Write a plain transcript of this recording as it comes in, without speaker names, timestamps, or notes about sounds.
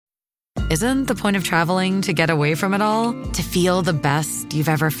Isn't the point of traveling to get away from it all? To feel the best you've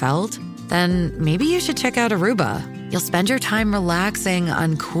ever felt? Then maybe you should check out Aruba. You'll spend your time relaxing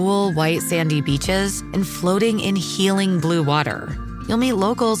on cool, white, sandy beaches and floating in healing blue water. You'll meet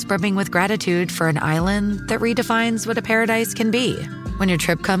locals brimming with gratitude for an island that redefines what a paradise can be. When your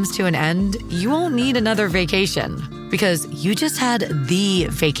trip comes to an end, you won't need another vacation because you just had the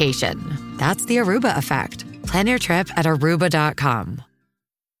vacation. That's the Aruba effect. Plan your trip at Aruba.com.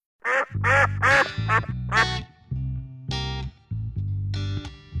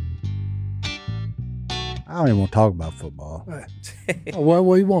 I don't even want to talk about football. Well,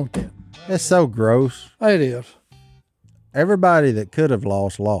 we want that. It's so gross. It is. Everybody that could have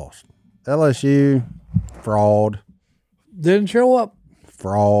lost. LSU, fraud. Didn't show up.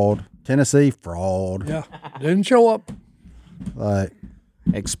 Fraud. Tennessee, fraud. Yeah, didn't show up. Like,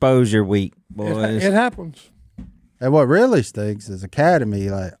 exposure week, boys. It happens. And what really stinks is Academy,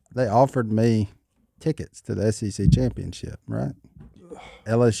 like, they offered me tickets to the SEC championship, right?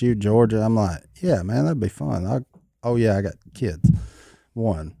 LSU, Georgia. I'm like, yeah, man, that'd be fun. I got kids.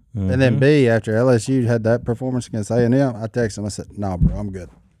 One. And then B, after LSU had that performance against A&M, I texted him. I said, "No, bro, I'm good.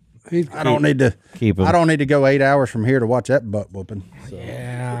 I don't need to keep him. I don't need to go 8 hours from here to watch that butt whooping." So.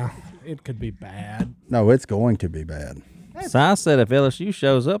 Yeah, it could be bad. No, it's going to be bad. So I said if LSU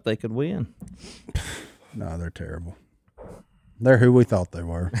shows up, they could win. No, they're terrible. They're who we thought they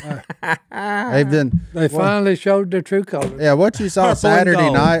were. They finally showed their true colors. Yeah, what you saw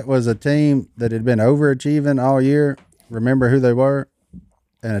Saturday night was a team that had been overachieving all year. Remember who they were?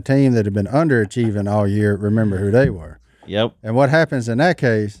 And a team that had been underachieving all year. Remember who they were? Yep. And what happens in that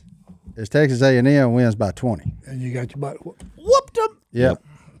case is Texas A&M wins by 20. And you got your butt whooped them. Yep.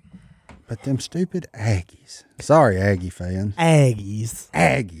 But them stupid Aggies. Sorry, Aggie fans.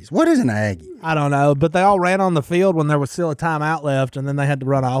 Aggies. What is an Aggie? I don't know, but they all ran on the field when there was still a timeout left, and then they had to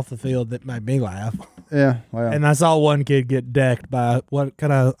run off the field. That made me laugh. Yeah, well. And I saw one kid get decked by what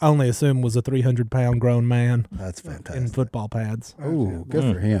can I only assume was a 300-pound grown man. That's fantastic. In football pads. Ooh,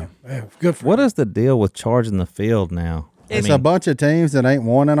 good for him. Yeah, good for What is the deal with charging the field now? It's a bunch of teams that ain't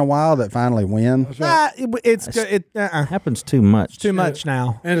won in a while that finally win. It happens too much. Too much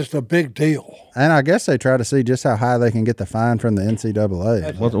now. And it's a big deal. And I guess they try to see just how high they can get the fine from the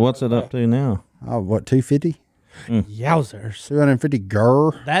NCAA. What's it up to now? Oh, what, 250? Yowzers. 250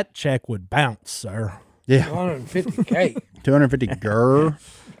 grr. That check would bounce, sir. Yeah. 150K. 250 grr.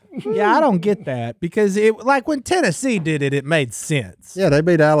 Yeah, I don't get that because like when Tennessee did it, it made sense. Yeah, they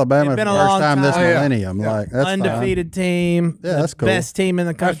beat Alabama for It's been the a first long time this time. Yeah. millennium. Yeah. Like that's Undefeated team. Yeah, that's cool. Best team in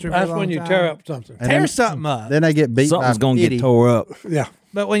the country. That's for a when long you time. tear up something. Tear something up. Then they get beat Something's by gonna Pity. get tore up. Yeah.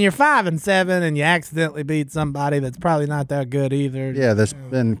 But when you're 5-7 and you accidentally beat somebody that's probably not that good either. Yeah, that's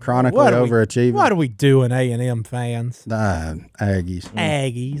been chronically What are overachieving. What are we doing, A&M fans? Nah, Aggies.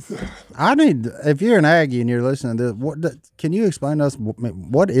 Aggies. I need, if you're an Aggie and you're listening to this, can you explain to us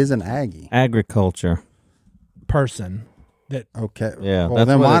what is an Aggie? Agriculture. Person. That Okay. Yeah, Well, that's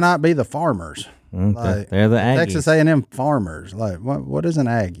then what why it- not be the farmers? Like, They're the Aggies. Texas A&M farmers. Like, what is an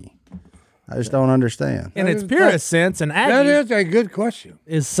Aggie? I just don't understand. in its purest sense, an That Aggie is a good question.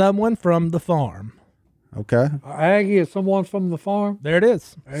 is someone from the farm. Okay. Aggie is someone from the farm. There it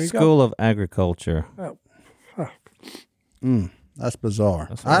is. There you School of Agriculture. That's bizarre.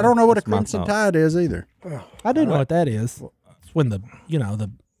 I don't know what a that's my Crimson thought. Tide is either. I do know what that is. It's when the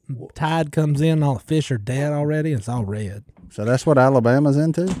tide comes in, and all the fish are dead already, and it's all red. So that's what Alabama's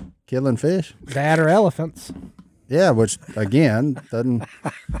into? Killing fish? That or elephants. Yeah, which, again, doesn't...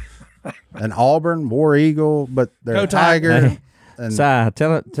 An Auburn, War Eagle, but they're Go a tiger. Hey, And Si,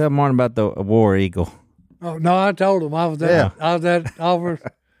 tell Martin about the War Eagle. Oh no, I told him I was at Auburn,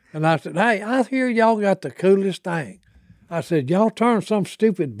 and I said, "Hey, I hear y'all got the coolest thing." I said, "Y'all turn some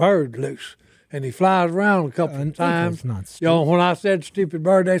stupid bird loose, and he flies around a couple of times." Not Yo, when I said stupid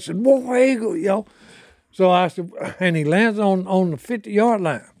bird, they said War Eagle, yo. So I said, and he lands on the 50-yard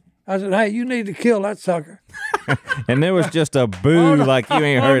line. I said, "Hey, you need to kill that sucker." And there was just a boo like you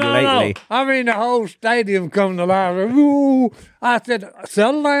ain't heard no. lately. I mean, the whole stadium come to life. Ooh. I said,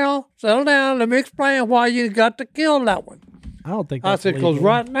 settle down. Let me explain why you got to kill that one. I don't think I that's said, because legal.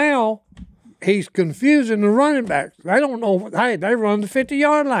 right now, he's confusing the running backs. They don't know. Hey, they run the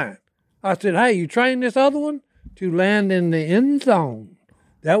 50-yard line. I said, hey, you train this other one to land in the end zone.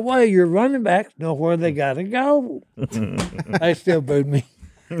 That way your running backs know where they got to go. They still booed me.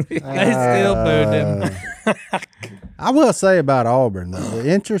 They still booed him. I will say about Auburn, though, the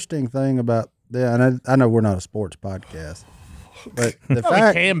interesting thing about and I know we're not a sports podcast, but the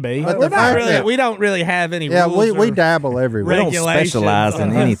fact We can be. but We're the not fact really, that- we don't really have any yeah, rules. we or dabble everywhere. We don't regulations specialize in on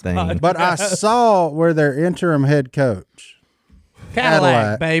this anything. podcast. But I saw where their interim head coach, Cadillac,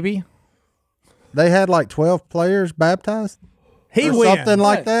 Cadillac. baby. they had like 12 players baptized He or wins. something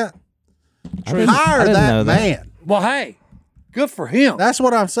like that. I Hire didn't that know that. man. Well, hey, good for him. That's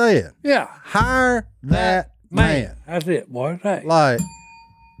what I'm saying. yeah. Hire that man. That's it, boy. Hey. Like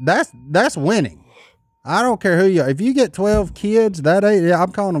that's winning. I don't care who you. If you get 12 kids that age, yeah,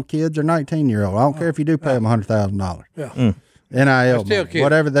 I'm calling them kids. They're 19-year-old. I don't care if you do pay them $100,000. Yeah. NIL, still money, kids.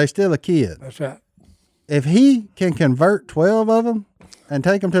 whatever. They still a kid. That's right. If he can convert 12 of them and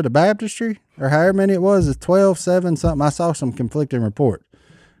take them to the baptistry, or however many it was, it's 12, 7, something. I saw some conflicting reports.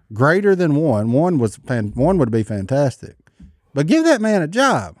 Greater than one. One would be fantastic. But give that man a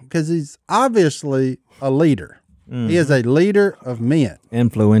job because he's obviously a leader. He is a leader of men.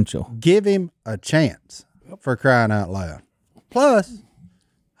 Influential. Give him a chance, for crying out loud. Plus,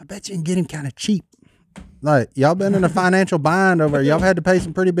 I bet you can get him kind of cheap. Like, y'all been in a financial bind over. Y'all had to pay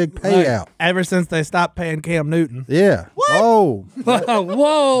some pretty big payout. Ever since they stopped paying Cam Newton. Yeah. What? Oh,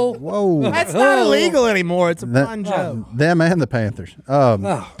 Whoa. whoa. That's not illegal anymore. It's a fun joke. Them and the Panthers.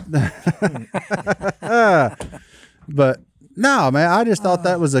 But no, man, I just thought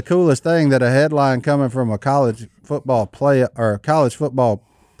that was the coolest thing, that a headline coming from a college football play or a college football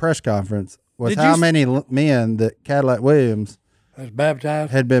press conference was Did how you many men that Cadillac Williams That's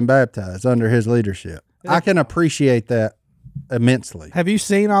baptized. had been baptized under his leadership. I can appreciate that immensely. Have you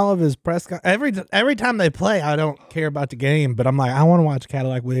seen all of his press every time they play? I don't care about the game, but I'm like, I want to watch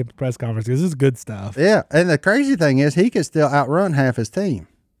Cadillac Williams press conference because this is good stuff. Yeah, and the crazy thing is he could still outrun half his team.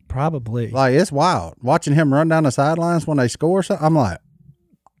 Probably. Like, it's wild. Watching him run down the sidelines when they score something, I'm like,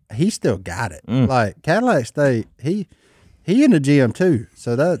 he still got it. Like, Cadillac State, he in the gym too.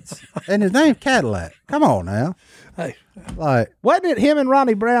 So that's, and his name's Cadillac. Come on now. Hey. Like, Wasn't it him and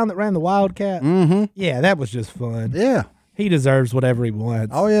Ronnie Brown that ran the Wildcat? Mm-hmm. Yeah, that was just fun. yeah. He deserves whatever he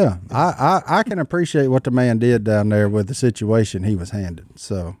wants. Oh, yeah. I can appreciate what the man did down there with the situation he was handed.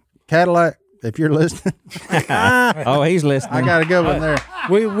 So, Cadillac, if you're listening, Oh, he's listening. I got a good one there.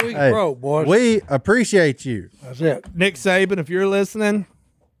 We Hey, broke, boys. we appreciate you. That's it. Nick Saban, if you're listening,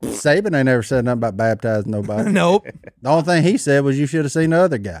 Saban ain't never said nothing about baptizing nobody. nope. The only thing he said was you should have seen the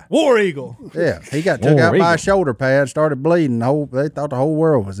other guy. War Eagle. Yeah, he got took War out by Eagle. a shoulder pad, started bleeding. They thought the whole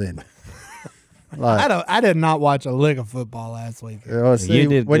world was in it. Like, I did not watch a lick of football last week. see, You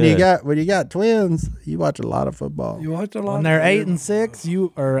did when good. you got twins, you watch a lot of football. You watch a lot. When they're 8-6,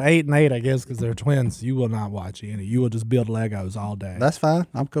 you or 8-8, I guess, because they're twins. You will not watch any. You will just build Legos all day. That's fine.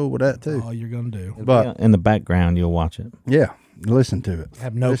 I'm cool with that too. all you're gonna do. But in the background, you'll watch it. yeah, listen to it.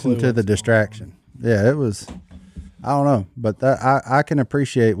 Have no listen clue to what's the going distraction. Yeah, it was. I don't know, but that I can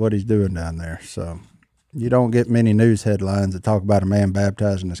appreciate what he's doing down there. So you don't get many news headlines that talk about a man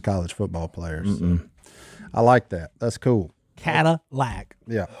baptizing his college football players. So I like that. That's cool. Cadillac.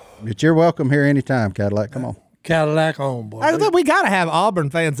 Yeah, but you're welcome here anytime, Cadillac. Come on. Cadillac on, boy. I think we got to have Auburn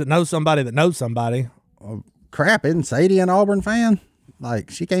fans that know somebody that knows somebody. Crap, isn't Sadie an Auburn fan?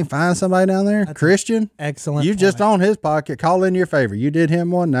 Like, she can't find somebody down there? Christian? Excellent. You just point. on his pocket. Call in your favor. You did him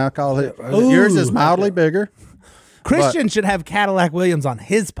one, now call it. Yours is mildly bigger. Christian should have Cadillac Williams on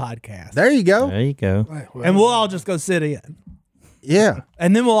his podcast, There you go. There you go. and we'll all just go sit in, Yeah.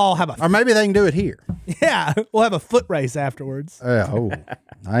 and then we'll all have Or maybe they can do it here. we'll have a foot race afterwards. Yeah. Oh,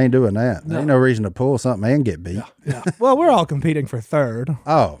 I ain't doing that. There ain't no reason to pull something and get beat. Well, we're all competing for third.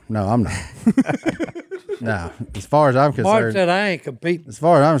 Oh, no, I'm not. No. As far as I'm Bart concerned, said I ain't competing. as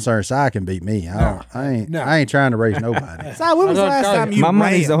far as I'm concerned, Si can beat me. I ain't trying to race nobody. Si, when was the I last told time you. you My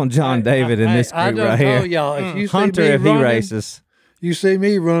money's ran? on John David in this I group done right told here. y'all, if you see Hunter, me if he running, races. you see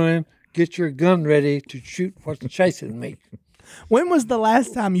me running, get your gun ready to shoot what's chasing me. When was the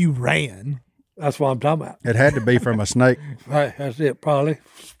last time you ran? That's what I'm talking about. It had to be from a snake. Right, that's it, probably.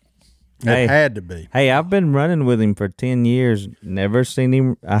 It Hey. had to be. Hey, I've been running with him for 10 years. I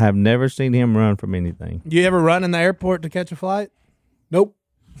have never seen him run from anything. You ever run in the airport to catch a flight? Nope,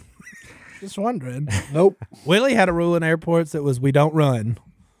 Just wondering. nope. Willie had a rule in airports that was we don't run.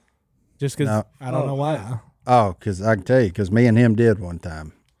 Just because No. I don't know why. Oh, because I can tell you, because me and him did one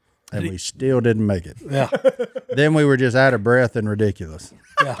time, and we still didn't make it. Yeah, Then we were just out of breath and ridiculous.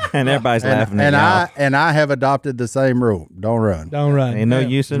 And everybody's laughing And at y'all. I have adopted the same rule. Don't run. Don't run. Ain't no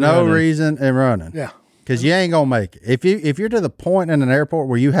use in No running. reason in running. yeah. Because you ain't gonna make it. If you're to the point in an airport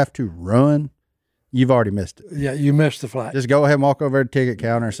where you have to run, you've already missed it. Yeah, you missed the flight. Just go ahead and walk over to the ticket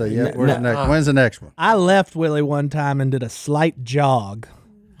counter and say, "Yeah, when's the next one?" I left Willie one time and did a slight jog.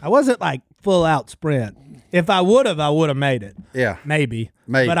 I wasn't like full out sprint. If I would have made it. Yeah, Maybe.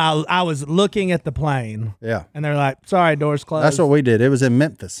 Maybe. But I was looking at the plane. yeah. And they're like, sorry, doors closed. That's what we did. It was in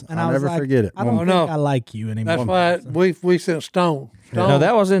Memphis. And I I'll was never like, forget it. I don't Oh, think no. I like you anymore. That's why we sent Stone. No,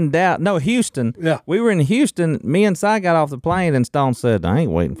 that was in doubt. No, Houston. Yeah. We were in Houston. Me and Si got off the plane, and Stone said, I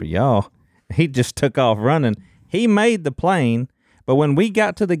ain't waiting for y'all. he just took off running. He made the plane, but when we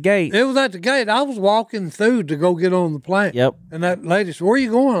got to the gate, It was at the gate. I was walking through to go get on the plane. Yep. And that lady said, "Where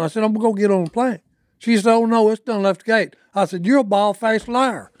you going?" I said, "I'm going to go get on the plane." She said, "Oh, no, it's done left the gate." I said, "You're a bald-faced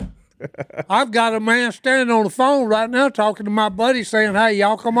liar." I've got a man standing on the phone right now talking to my buddy saying, "Hey,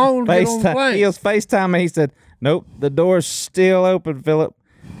 y'all come on, get on the FaceTime, plane." he was FaceTiming. He said, "Nope, the door's still open, Philip."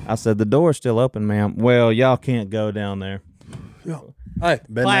 I said, "The door's still open, ma'am." "Well, y'all can't go down there." Hey,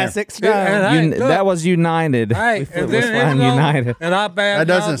 Been Classic and, style. hey, look, That was United. hey, We and was then flying it was on, United. and I bad. That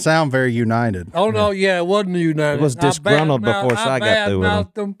doesn't sound very united. Oh no, yeah, it wasn't United. It was disgruntled before I got through with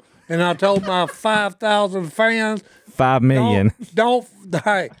badmouthed them, and I told my 5,000 fans, 5 million. don't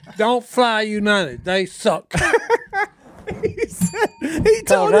fly United. They suck. He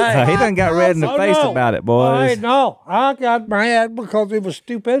told us. Hey, He done got red in the oh, face no. about it, Hey, boys. no, I got mad because it was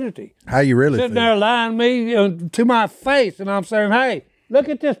stupidity. How you really Sitting feel? there lying me to my face, and I'm saying, "Hey, look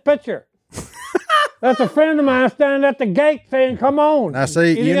at this picture." That's a friend of mine standing at the gate saying, "Come on." Now,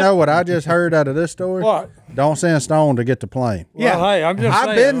 see, you Idiot. know what I just heard out of this story? What? Don't send Stone to get the plane. Well, hey, I'm just I've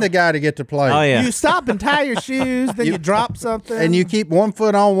saying. been the guy to get the plane. Oh, yeah. You stop and tie your shoes, then you drop something. And you keep 1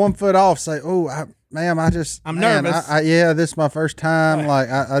 foot on, 1 foot off. Say, "Oh, ma'am, I'm nervous." Yeah, this is my first time. Like,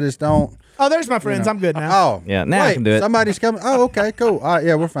 I just don't. Oh, there's my friends. I'm good now. Oh, Yeah, now I wait, can do it. Somebody's coming. Oh, okay, cool. All right,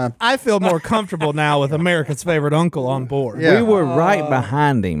 yeah, we're fine. I feel more comfortable now with America's favorite uncle on board. Yeah. We were right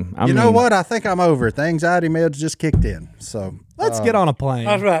behind him. I You mean, know what? I think I'm over it. The anxiety meds just kicked in. So, Let's get on a plane.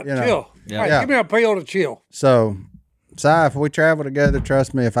 That's right. You know. Chill. Yeah. Hey, Yeah. give me a pill to chill. Si, if we travel together,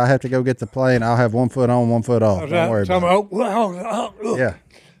 trust me, if I have to go get the plane, I'll have 1 foot on, 1 foot off. That's Don't right. worry So I'm, about oh, it. Yeah.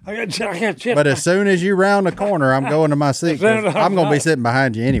 I got shit. But as soon as you round the corner, I'm going to my seat. 'Cause I'm going to be sitting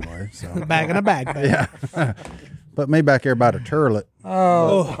behind you anyway. So Bag in a bag. Baby. yeah, put me back here by the turlet.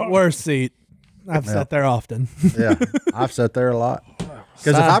 Oh, worst seat. I've sat there often. Yeah, I've sat there a lot.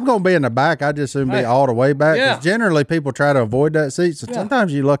 Because if I'm going to be in the back, I just soon be all the way back. Yeah. Because generally people try to avoid that seat. So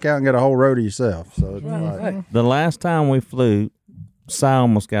sometimes you look out and get a whole row to yourself. So it's like, the last time we flew, Si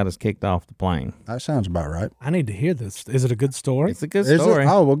almost got us kicked off the plane. that sounds about right. I need to hear this. Is it a good story? It's a good Is story. it?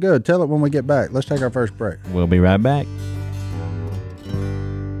 Oh, well, good. Tell it when we get back. Let's take our first break. We'll be right back.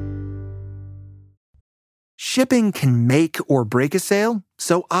 Shipping can make or break a sale,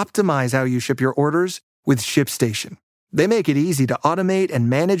 so optimize how you ship your orders with ShipStation. They make it easy to automate and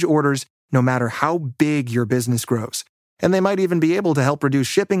manage orders no matter how big your business grows. And they might even be able to help reduce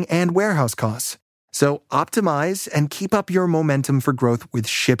shipping and warehouse costs. So optimize and keep up your momentum for growth with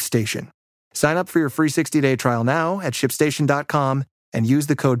ShipStation. Sign up for your free 60-day trial now at ShipStation.com and use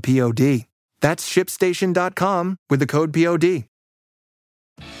the code POD. That's ShipStation.com with the code POD.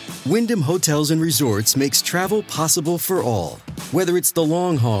 Wyndham Hotels and Resorts makes travel possible for all. Whether it's the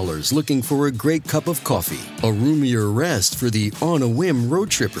long haulers looking for a great cup of coffee, a roomier rest for the on-a-whim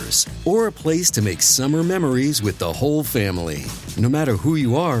road trippers, or a place to make summer memories with the whole family. No matter who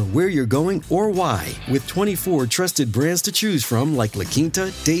you are, where you're going, or why, with 24 trusted brands to choose from like La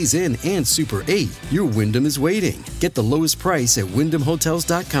Quinta, Days Inn, and Super 8, your Wyndham is waiting. Get the lowest price at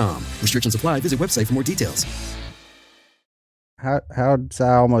WyndhamHotels.com. Restrictions apply. Visit website for more details. How'd Si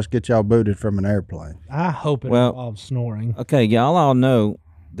almost get y'all booted from an airplane? I hope it Well- involves snoring. Okay, y'all all know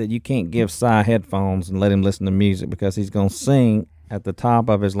that you can't give Si headphones and let him listen to music because he's going to sing at the top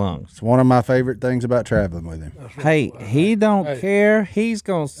of his lungs. It's one of my favorite things about traveling with him. Hey, he don't care. He's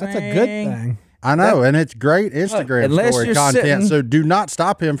going to sing. That's a good thing. I know, and it's great Instagram Unless story you're content. sitting- So do not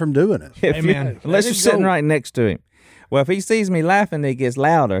stop him from doing it. If you- Amen. unless you're Let it sitting go. right next to him. Well, if he sees me laughing, he gets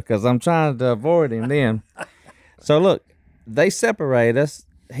louder because I'm trying to avoid him then. So look, they separate us.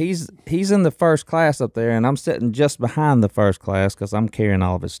 He's in the first class up there, and I'm sitting just behind the first class because I'm carrying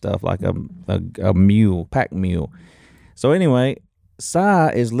all of his stuff like a mule, pack mule. So anyway, Si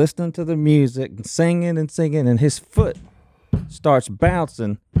is listening to the music and singing, and his foot starts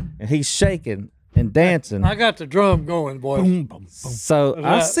bouncing, and he's shaking and dancing. I got the drum going, boys. So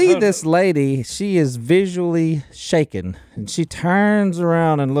I see this lady. She is visually shaken, and she turns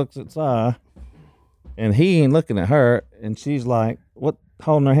around and looks at Si, and he ain't looking at her, and she's like, "What?"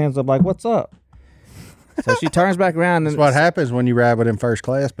 Holding her hands up, like, "What's up?" So she turns back around, and That's what happens when you ride with them first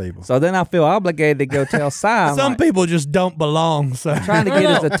class people. so then I feel obligated to go tell Si. I'm Some like, people just don't belong. So trying to get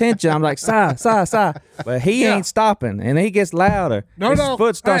his attention. I'm like, Si, but he ain't stopping, and he gets louder. No, his no.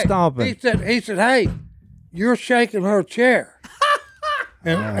 foot starts Hey, stomping. He said, "Hey, you're shaking her chair."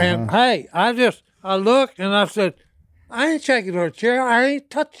 and hey, I looked and I said, "I ain't shaking her chair. I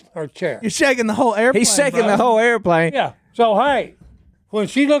ain't touching her chair." you're shaking the whole airplane. He's shaking bro. the whole airplane. Yeah. So hey, when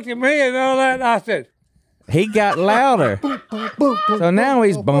she looked at me and all that, I said, He got louder. So now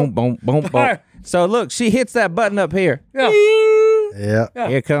he's boom, boom, boom, boom. So look, she hits that button up here. Yeah. Ding. Yeah.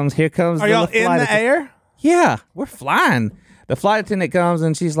 Here comes Are the y'all flight in the attendant. air? Yeah, we're flying. The flight attendant comes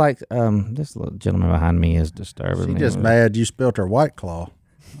and she's like, this little gentleman behind me is disturbing She me. just mad you spilt her White Claw.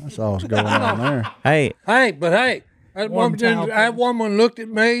 That's all that's going on there. Hey, That woman looked at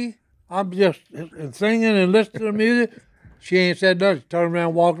me. I'm just singing and listening to the music. She ain't said nothing. She turned around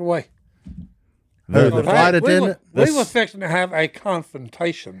and walked away. Who, the flight attendant? We were fixing to have a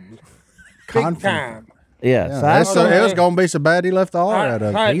confrontation. Big time. yeah. So It was going to be so bad he left the R out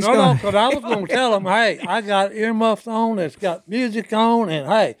of it. Hey, He's no, gonna- because I was going to tell him, hey, I got earmuffs on that's got music on, and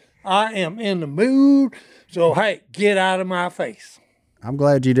hey, I am in the mood. So, hey, get out of my face. I'm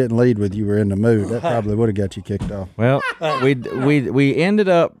glad you didn't lead with you were in the mood. That probably would have got you kicked off. well, we ended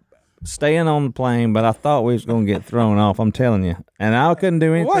up staying on the plane, but I thought we was going to get thrown off. I'm telling you, and I couldn't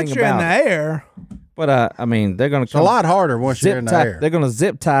do anything Once you're in about the it. air, But I mean, they're going to It's a lot harder once you're in the air. They're going to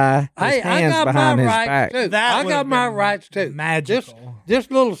zip tie his Hey, I hands got behind my his rights back. too. That I would've got my been rights too. magical.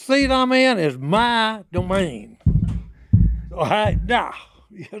 This little seat I'm in is my domain. So I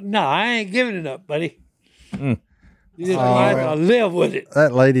I ain't giving it up, buddy. You just might as well live with it.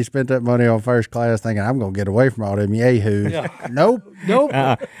 That lady spent that money on first class thinking, I'm going to get away from all them yahoos. Nope. Nope.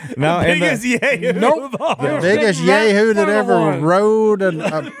 No, and biggest yay. Nope. Biggest Sitting right in yahoo that front of ever one. rode. And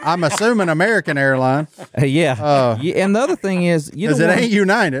I'm assuming American Airline yeah. And the other thing is, you because don't it want ain't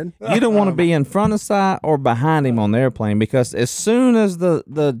United. you don't want to be in front of Si or behind him on the airplane, because as soon as the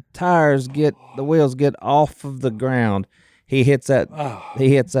wheels get off of the ground, he hits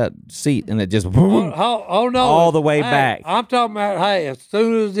that seat and it just boom. Oh no! All the way Hey, back. I'm talking about as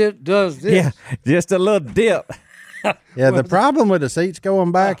soon as it does this. Yeah, just a little dip. Yeah, the problem with the seats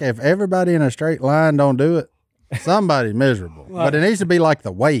going back, if everybody in a straight line don't do it, somebody's miserable. But it needs to be like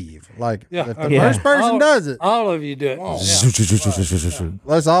the wave. Like if the Yeah. first person does it, All of you do it.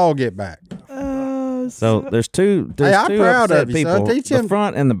 let's all get back. So there's two I'm proud upset of you, son. people, Teach the him-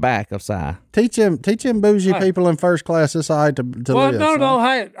 front and the back of Si. Teach him bougie people in first class decide to Well, live. no, son. no.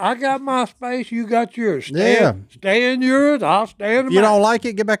 Hey, I got my space. You got yours. Yeah. Stay in yours. I'll stay in the If you back. don't like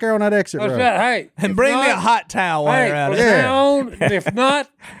it, get back there on that exit That's row. right. Hey, And if bring me not- a hot towel while Hey, you're at from it. Yeah. now on, if not,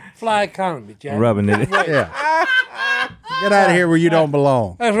 fly economy, Jack. Rubbing it. Yeah. Get out of here where you don't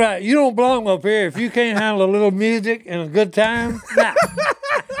belong. That's right. You don't belong up here if you can't handle a little music and a good time. Nah.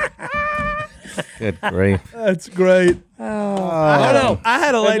 Good grief. That's great. I know. I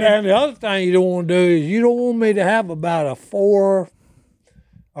had a lady. And the other thing you don't want to do is you don't want me to have about a 4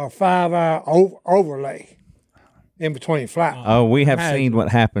 or 5 hour overlay in between flights. Oh, we have seen what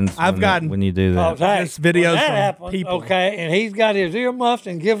happens I've gotten- when you do that. Hey, Just videos when that from happens, people. okay, and he's got his earmuffs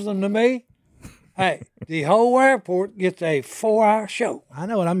and gives them to me. Hey, the whole airport gets a 4-hour show. I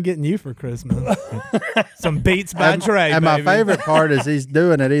know what I'm getting you for Christmas. Some Beats by Trey. And my baby. favorite part is he's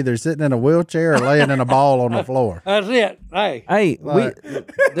doing it either sitting in a wheelchair or laying in a ball on the floor. That's it. Hey, Hey, this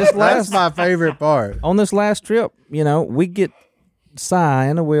That's last my favorite part. on this last trip, we get Si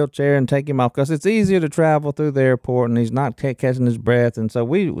in a wheelchair and take him off because it's easier to travel through the airport and he's not catching his breath. And so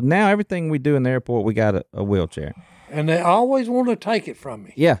now everything we do in the airport, we got a wheelchair. and they always want to take it from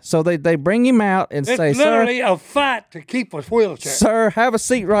me. Yeah, so they bring him out and It's say, literally a fight to keep a wheelchair. sir, have a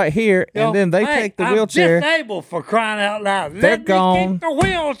seat right here. You know, And then they hey, take the I'm wheelchair. disabled for crying out loud. They're Let me gone. keep the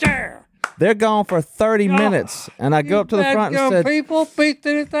wheelchair. They're gone for 30 minutes. And I go up to the front and Young said, people beat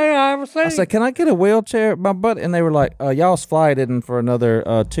anything I ever seen. I said, can I get a wheelchair? My butt, and they were like, y'all's flight isn't for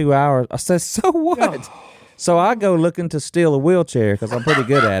another 2 hours. I said, so what? So I go looking to steal a wheelchair because I'm pretty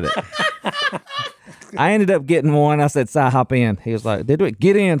good at it. I ended up getting one. I said, Si, hop in. He was like,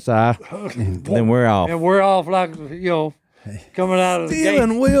 get in, Si. Then we're off. and we're off like, coming out of the gate.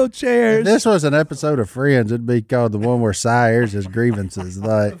 Stealing wheelchairs. If this was an episode of Friends, it'd be called the one where Si airs his grievances.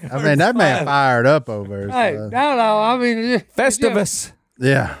 Like, I mean, that man fired up over it. Hey, no, I mean, Festivus.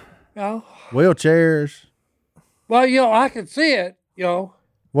 Yeah. You know, Wheelchairs. well, I could see it,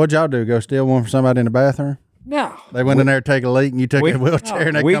 What'd y'all do? Go steal one from somebody in the bathroom? No. They went in there to take a leak and you took We- a wheelchair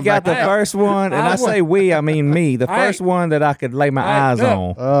and they We come got back the out. first one, and I say we, I mean me. The Hey. first one that I could lay my eyes look.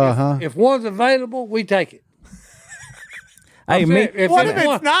 on. Uh-huh. If one's available, we take it. Hey, me. What if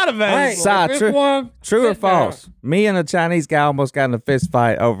it's not available? Hey, Si, if it's true- one, True or sit down. false? Me and a Chinese guy almost got in a fist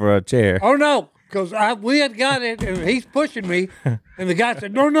fight over a chair. Oh no, because we had got it, and he's pushing me, and the guy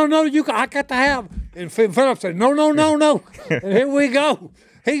said, "No, I got to have." And Philip said, "No, and here we go.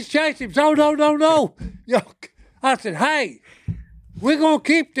 He's chasing him. So no. I said, "Hey, we're gonna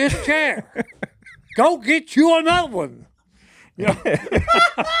keep this chair. Go get you another one.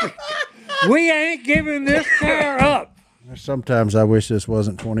 We ain't giving this chair up." Sometimes I wish this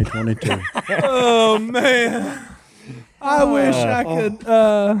wasn't 2022. Oh man, I wish I could.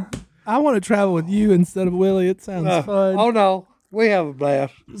 I want to travel with you instead of Willie. It sounds fun. Oh no. We have a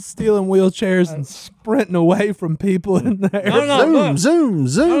blast. Stealing wheelchairs and sprinting away from people in there. No, look. Zoom,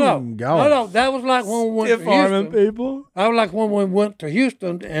 No, gone. no. That was like when we went Stiff to arming Houston. people. I was like when we went to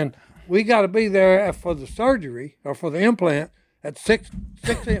Houston, and we got to be there for the surgery or for the implant at 6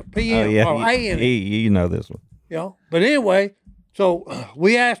 p.m. Oh yeah, or a.m. you know this one. You know. But anyway, so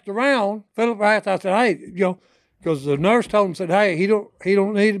we asked around. Philip asked. I said, "Hey, you know," because the nurse told him, said, "Hey, he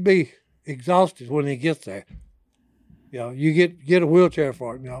don't need to be exhausted when he gets there. You know, you get a wheelchair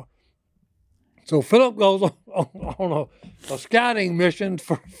for him. You know." So Philip goes on a scouting mission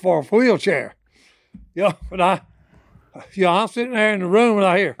for a wheelchair. You know, but I'm sitting there in the room and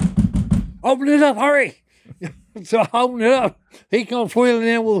I hear, "Open it up, hurry!" So I open it up. He comes wheeling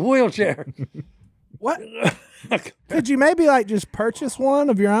in with a wheelchair. What? Could you maybe like just purchase one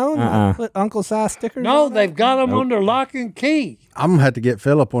of your own? Like, put Uncle Si stickers No, on it? they've got them under lock and key. I'm gonna have to get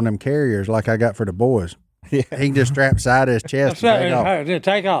Philip on them carriers like I got for the boys. Yeah. He can just strap side of his chest and take off. Then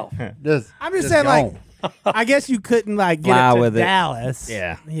take off. I'm just saying, gone. like, I guess you couldn't like get Fly it to with it. Dallas.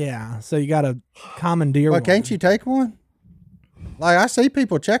 Yeah. Yeah. So you got to commandeer Well, one. can't you take one? Like I see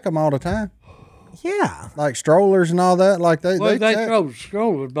people check them all the time, Yeah. like strollers and all that. Like they Well, they check. throw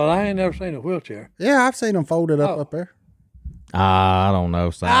strollers, but I ain't never seen a wheelchair. Yeah, I've seen them folded up there. I don't know,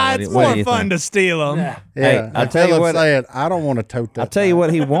 Si. It's more fun to steal them. Yeah. Yeah, Hey, I'll and tell you Philip what- said, I don't want to tote that. I'll tell you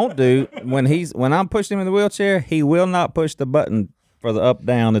what he won't do when I'm pushing him in the wheelchair. He will not push the button for the up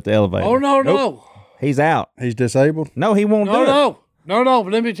down at the elevator. Oh no, Nope. He's out. He's disabled. No, he won't do it. no.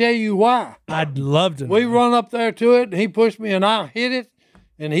 But let me tell you why. I'd love to. We know. run up there to it, and he pushed me, and I hit it,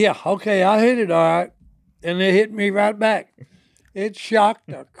 and okay, I hit it all right, and it hit me right back. It shocked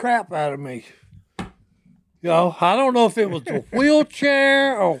the crap out of me. You know, I don't know if it was the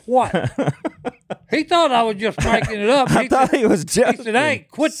wheelchair or what. He thought I was just cranking it up. I thought he was He just. said, "Hey,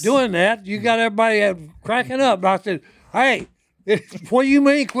 quit doing that. You got everybody cracking up." And I said, "Hey, what do you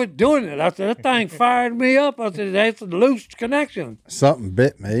mean quit doing it?" I said, "That thing fired me up." I said, "That's a loose connection." Something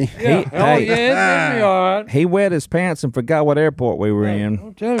bit me. Yeah. Oh, hey. yeah, it did me all right. He wet his pants and forgot what airport we were in.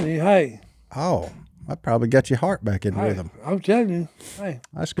 I'm telling you, hey, Oh, I probably got your heart back in rhythm. I'm telling you, hey,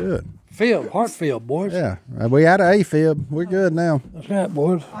 That's good. heart field, boys. Yeah, we had an AFib. We're good now. That's right,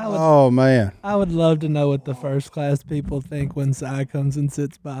 boys. Oh man, I would love to know what the first class people think when Si comes and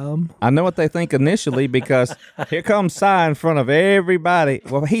sits by them. I know what they think initially because here comes Si in front of everybody.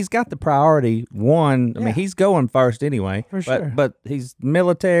 Well, he's got the priority one. I mean, he's going first anyway. For sure. But he's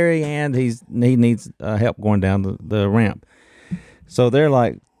military and he needs help going down the ramp. So they're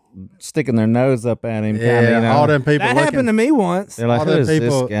like sticking their nose up at him. yeah, kinda, you know. all them people. That looking, happened to me once. They're like, all who them is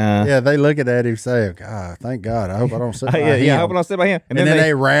people. this guy? Yeah, they looking at him saying, "God, thank God. I hope I don't sit Oh, by yeah, him." yeah. I hope I don't sit by him. And then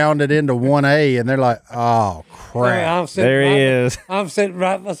they round it into 1A, and they're like, "Oh crap!" I'm sitting There he is. I'm sitting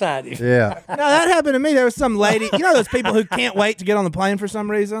right beside him. Yeah, No, that happened to me. There was some lady, you know, those people who can't wait to get on the plane for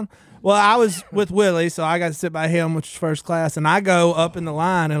some reason. Well, I was with Willie, so I got to sit by him, which was first class, and I go up in the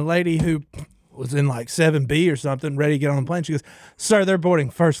line, and a lady who was in like 7B or something, ready to get on the plane, she goes, "Sir, they're boarding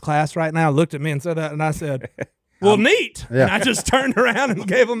first class right now." Looked at me and said that, and I said, "Well, neat." yeah. And I just turned around and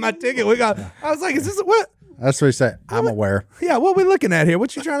gave him my ticket. I was like, "Is this what? that's what he said. I'm aware. Yeah, what we looking at here?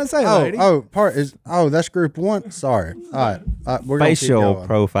 What you trying to say, lady?" That's group one. Sorry. All right, we're gonna keep Facial going.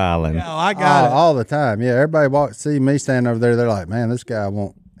 profiling. Oh, I got it. All the time. Yeah, everybody see me standing over there. They're like, "Man, this guy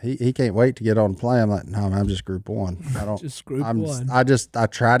won't. He can't wait to get on the plane." I'm like, "No, man, I'm just group one. I don't. Just group I'm one. I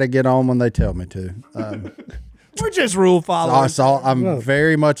try to get on when they tell me to. We're just rule followers. I'm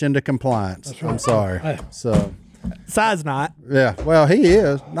very much into compliance. I'm sorry. So Size not. yeah, well, he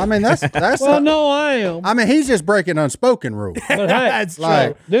is. I mean, that's Well, no, I am. I mean, he's just breaking unspoken rules. But hey, That's true.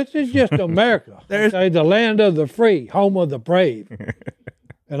 Like, this is just America. They the land of the free, home of the brave.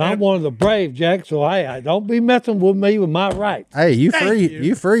 And I'm one of the brave, Jack. So I don't be messing with me with my rights. hey, you Thank free? you.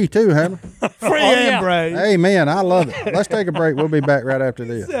 You free too, Hammer? Free yeah. and brave. Hey, man, I love it. Let's take a break. We'll be back right after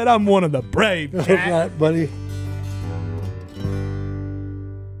this. Said I'm one of the brave. That's Jack. right, buddy.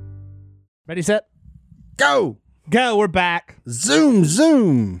 Ready, set, Go, go. We're back. zoom,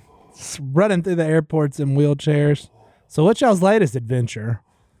 zoom. Running through the airports in wheelchairs. So, what's y'all's latest adventure?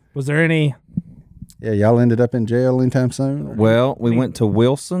 Was there any? Yeah, y'all ended up in jail anytime soon? Well, we went to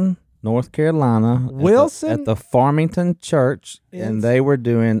Wilson, North Carolina. Wilson? At the Farmington Church, Yes. and they were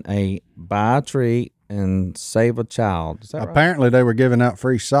doing a buy a tree and save a child. Is that right? Apparently, they were giving out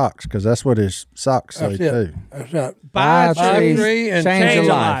free socks because that's what his socks say That's it. too. That's right. Buy a Buy tree, a tree and change change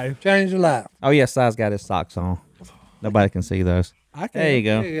a a life. Change the life. Oh, yes, Si's got his socks on. Nobody can see those. I can't. There you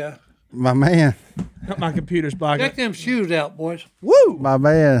go. Yeah. My man, My computer's blocking. Check them shoes out, boys. Woo! my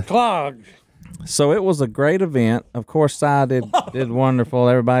man. Clogs. So it was a great event. Of course, Si did wonderful.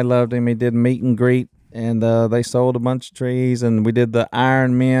 Everybody loved him. He did meet and greet and they sold a bunch of trees. And we did the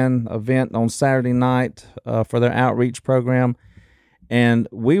Iron Men event on Saturday night for their outreach program. And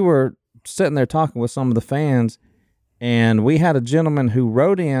we were sitting there talking with some of the fans, and we had a gentleman who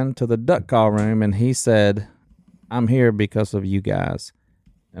wrote in to the duck call room, and he said, "I'm here because of you guys."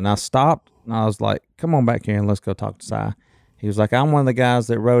 And I stopped, and I was like, "Come on back here and let's go talk to Si." He was like, "I'm one of the guys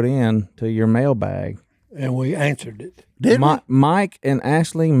that wrote in to your mailbag." And we answered it. Mike and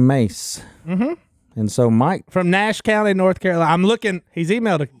Ashley Mace. Mm-hmm. And so Mike... From Nash County, North Carolina. I'm looking. He's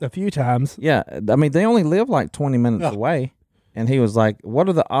emailed a few times. Yeah. I mean, they only live like 20 minutes away. And he was like, "What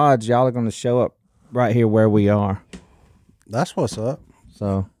are the odds y'all are going to show up right here where we are?" That's what's up.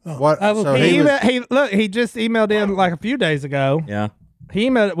 So... What? So He just emailed in like a few days ago. Yeah. He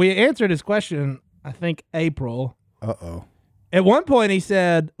emailed. We answered his question, I think, April. Uh-oh. At one point, he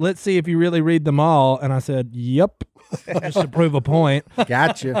said, "Let's see if you really read them all." And I said, "Yep," just to prove a point.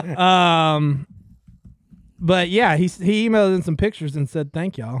 Gotcha. But yeah, he emailed in some pictures and said,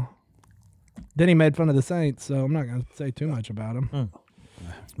 "Thank y'all." Then he made fun of the Saints, so I'm not going to say too much about him.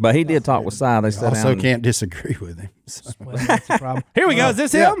 But he did talk with Si. They sat Also down. can't disagree with him. So. Well, that's the problem. Here we go. Is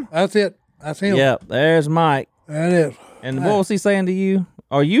this him? That's it. That's him. Yep. There's Mike. That is. And what was he saying to you?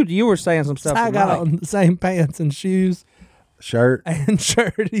 Or you were saying some stuff I to got Mike. on the same pants and shoes Shirt. and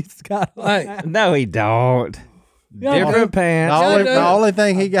shirt. He's got on. Hey, No, he don't. Different pants. The only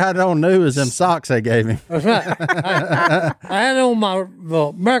thing he got on new is them socks they gave him. that's right. I had on my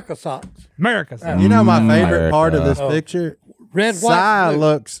America socks. America's. You know my favorite part of this America. picture? Red, Si white, blue.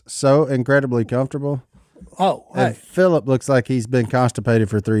 looks so incredibly comfortable. Oh, And hey. Philip looks like he's been constipated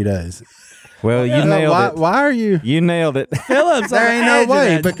for 3 days. Well, you nailed why, it. why are you? You nailed it. Phillips. There ain't no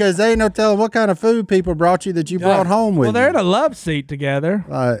way because they ain't no telling what kind of food people brought you that you brought home with Well, they're in you. a love seat together.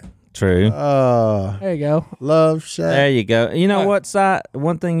 Like, True. There you go. love shack. There you go. You know what, Si?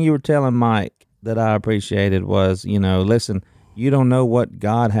 One thing you were telling Mike that I appreciated was, listen, you don't know what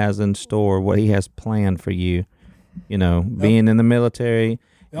God has in store, what he has planned for you. Being in the military,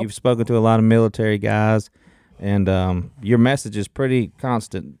 you've spoken to a lot of military guys, and your message is pretty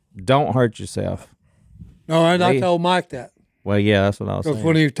constant. Don't hurt yourself. No, and I told Mike that. Well, yeah, that's what I was Because saying.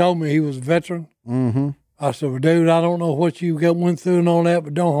 when he told me he was a veteran, I said, "Well, dude, I don't know what you went through and all that,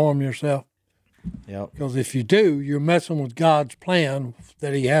 but don't harm yourself. Yep. Because if you do, you're messing with God's plan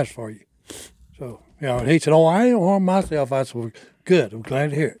that he has for you." So, he said, "Oh, I ain't harm myself." I said, "Well, good. I'm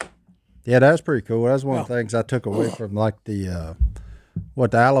glad to hear it." Yeah, that's pretty cool. That's one of the things I took away from like the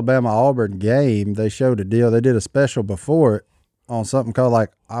Alabama-Auburn game. They showed a deal. They did a special before it on something called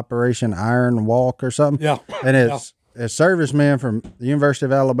like Operation Iron Walk or something. Yeah. And it's servicemen from the University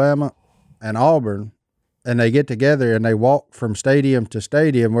of Alabama and Auburn, and they get together and they walk from stadium to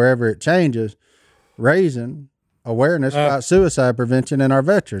stadium wherever it changes, raising awareness about suicide prevention in our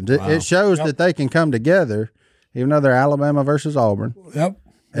veterans. It shows that they can come together, even though they're Alabama versus Auburn. Yep.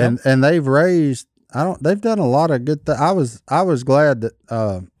 And they've raised. They've done a lot of good. I was glad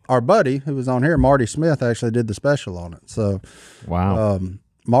that our buddy who was on here, Marty Smith, actually did the special on it. So, Wow.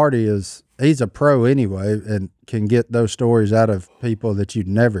 Marty he's a pro anyway, and can get those stories out of people that you'd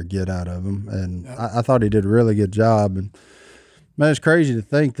never get out of them. And I thought he did a really good job. And man, it's crazy to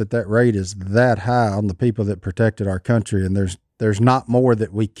think that rate is that high on the people that protected our country. And there's not more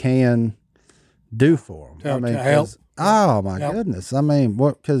that we can do for them. To help. Oh my goodness. I mean,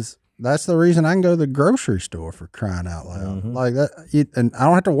 because that's the reason I can go to the grocery store, for crying out loud. Like that. And I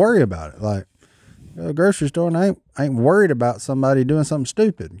don't have to worry about it. Like, go to the grocery store and I ain't worried about somebody doing something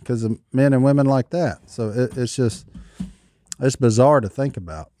stupid because of men and women like that. So it's bizarre to think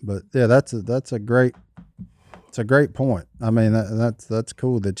about. But yeah, that's a great point. I mean, that's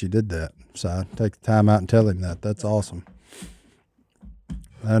cool that you did that. So take the time out and tell him that. That's awesome.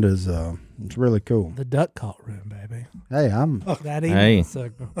 That is, it's really cool. The duck call room, baby. Hey, That Hey. email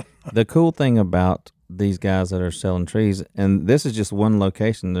segment. The cool thing about these guys that are selling trees, and this is just one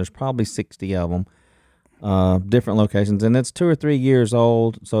location, there's probably 60 of them, different locations, and it's 2 or 3 years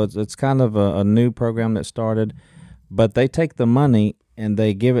old, so it's kind of a new program that started, but they take the money and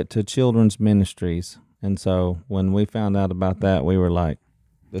they give it to children's ministries. And so when we found out about that, we were like,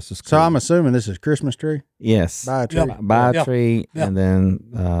 this is cool. so I'm assuming this is Christmas tree. Yes. Buy a tree. Buy a tree and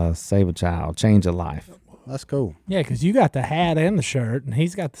then save a child, change a life. That's cool. Yeah, because you got the hat and the shirt, and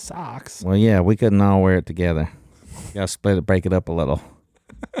he's got the socks. Well, yeah, we couldn't all wear it together. Got to split it, break it up a little.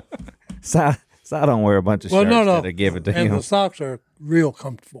 So I don't wear a bunch of shirts that are given to and him. the socks are real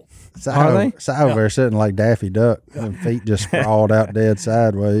comfortable. Are they? Si over there sitting like Daffy Duck. Them feet just sprawled out dead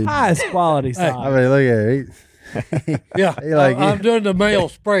sideways. Highest quality I socks. mean, look at it. Yeah, like I'm doing the mail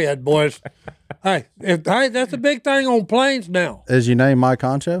spread, boys. Hey, that's a big thing on planes now. Is your name Mike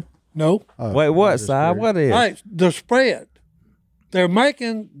Honcho? No. Oh, Wait, what, that's Si? weird. What is? Right, the spread. They're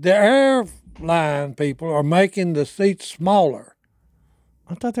making the airline people are making the seats smaller.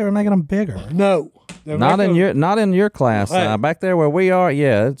 I thought they were making them bigger. No, they're Not in making- your class. Hey. Back there where we are,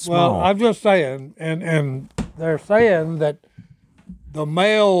 yeah, it's Well, small. I'm just saying, and they're saying that the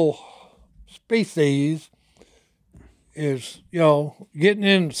male species is, getting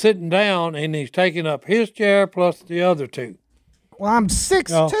in, sitting down, and he's taking up his chair plus the other two. Well, I'm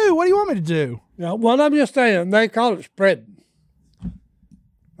 6'2". What do you want me to do? Yeah, well, I'm just saying they call it spreading.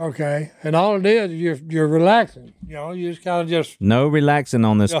 Okay, and all it is you're relaxing. You just kind of just. No relaxing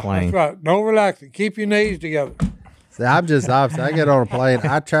on this Yeah, plane. that's right. No relaxing. Keep your knees together. See, I'm just opposite. I get on a plane.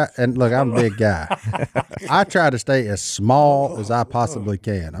 I try, and look, I'm a big guy. I try to stay as small as I possibly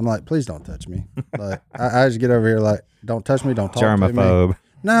can. I'm like, please don't touch me. Like, I just get over here, like, don't touch me, don't talk to me. Germaphobe.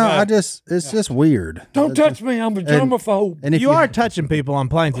 No, it's just weird. Don't touch me. I'm a germaphobe. And if You are touching people on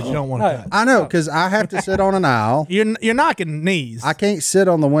planes that you don't want to Hey. touch. I know, because I have to sit on an aisle. You're knocking knees. I can't sit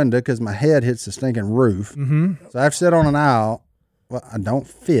on the window because my head hits the stinking roof. Mm-hmm. So I have to sit on an aisle. Well, I don't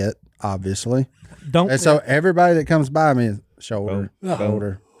fit, obviously. Don't. And so everybody that comes by me is shoulder,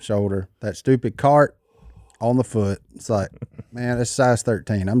 shoulder. That stupid cart on the foot. It's like, man, it's size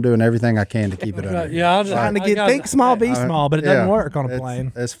 13. I'm doing everything I can to keep it under. Yeah, I'm trying to think small, be small, but it doesn't work on a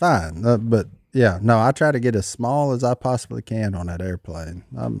plane. It's fine. But yeah, no, I try to get as small as I possibly can on that airplane.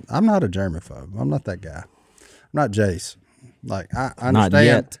 I'm not a germaphobe. I'm not that guy. I'm not Jace. Like I understand. Not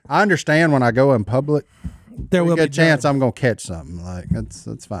yet. I understand when I go in public. There will There's a be good chance germs. I'm gonna catch something. Like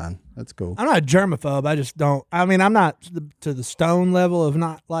that's fine. That's cool. I'm not a germaphobe. I just don't. I mean, I'm not to the stone level of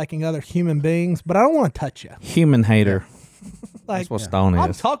not liking other human beings, but I don't want to touch you. Human hater. Like, That's what Stone I'll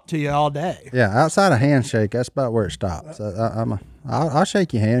is. talk to you all day. Yeah, outside of handshake, that's about where it stops. I'll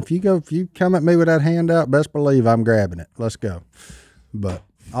shake your hand. If you come at me with that hand out, best believe I'm grabbing it. Let's go. But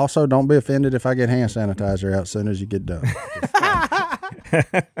also, don't be offended if I get hand sanitizer out as soon as you get done.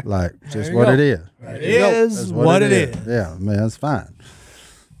 Like, just what it is. It is That's what it is. Yeah, man, that's fine.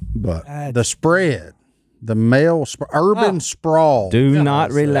 But That's- the spread, the male urban sprawl. Do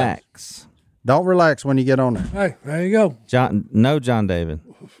not relax. Don't relax when you get on there. Hey, there you go. John David.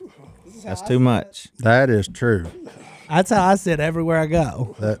 That's too much. That is true. That's how I sit everywhere I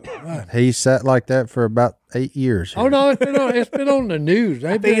go. That he sat like that for about 8 years. Oh no, it's been on the news.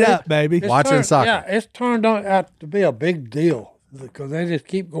 They've Beat up, baby. it's Watching turned- soccer. Yeah, it's turned out to be a big deal because they just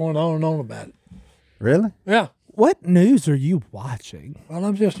keep going on and on about it. Really? Yeah. What news are you watching? Well,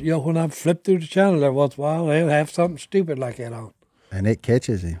 I'm just when I flip through the channel every once in a while, they'll have something stupid like that on. And it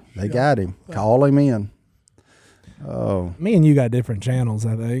catches him. They got him. Call him in. Oh, Me and you got different channels,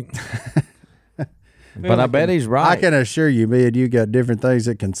 I think. But I bet he's right. I can assure you, me and you got different things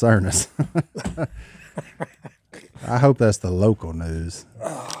that concern us. I hope that's the local news.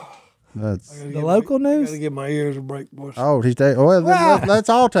 That's The local I news? gotta give my ears a break, boys. oh, he's taking. Well, let's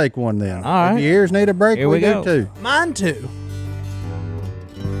all take one then. All right. If your ears need a break, Here we we do go. too. Mine too.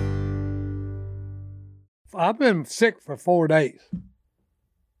 I've been sick for 4 days.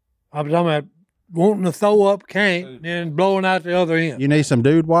 I'm talking about wanting to throw up, can't, then blowing out the other end. You need some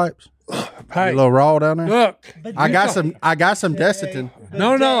dude wipes. Hey, A little raw down there. look, I got some Desitin.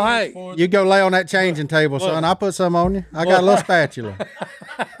 no, hey, You go lay on that changing table, son. I'll put some on you. I got a little spatula.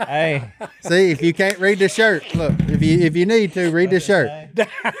 Hey, See, if you can't read the shirt, look. If you need to, read the shirt.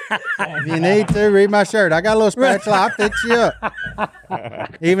 If you need to, read my shirt. I got a little spatula. I'll fix you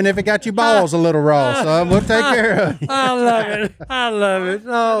up. Even if it got your balls a little raw, son, we'll take care of you. I love it. I love it.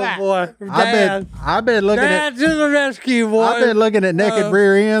 Oh boy, I've been looking Dad to the rescue, boy. I've been looking at naked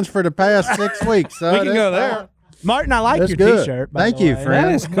rear ends for the past 6 weeks. Son. We can go there. Martin, I like That's your good. T-shirt. by Thank the you, way. friend.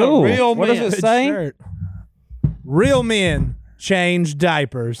 that is cool. Real What does men. it Good say? shirt. Real men change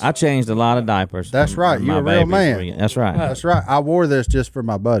diapers. I changed a lot of diapers. That's right. for You're my a real babies. man. That's right. That's right. I wore this just for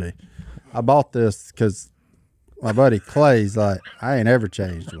my buddy. I bought this because my buddy Clay's like, I ain't ever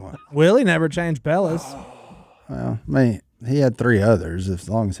changed one. Willie never changed Bella's. Well, I mean, he had 3 others as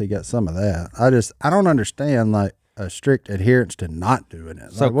long as he got some of that. I don't understand like a strict adherence to not doing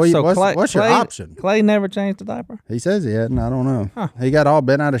it. So, Like, what's your Clay, option? Clay never changed the diaper. He says he hadn't. I don't know. He got all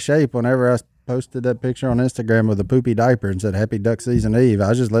bent out of shape whenever I posted that picture on Instagram with a poopy diaper and said Happy Duck Season Eve. I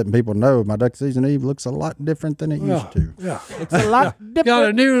was just letting people know my Duck Season Eve looks a lot different than it used to. Yeah, It's a lot got a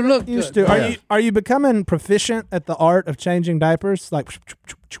different. new look. Used to to. it. Are you becoming proficient at the art of changing diapers? Like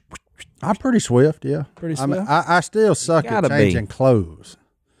I'm pretty swift, yeah. Pretty I mean, swift? I still suck at Gotta be. changing clothes.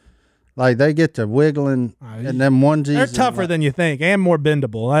 Like they get to wiggling and them onesies. they're and, tougher like, than you think and more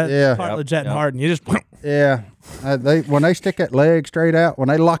bendable. That's Yeah. Cartilage Jet and Harden. You just Yeah, they when they stick that leg straight out, when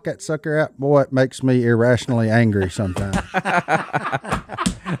they lock that sucker out, boy, it makes me irrationally angry sometimes.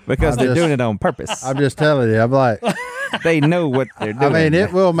 because they're doing it on purpose. I'm just telling you. I'm like, They know what they're I doing. mean,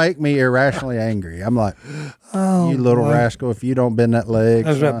 it will make me irrationally angry. I'm like, you little rascal, if you don't bend that leg.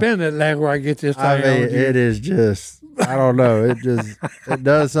 That's son." right. Bend that leg where I get this thing I mean, on you. it is just, I don't know. It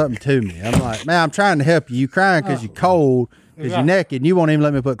does something to me. I'm like, man, I'm trying to help you. You crying because you're cold, because you're naked, and you won't even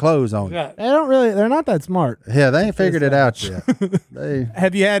let me put clothes on you. Right. They're not that smart. Yeah, they ain't figured it out yet.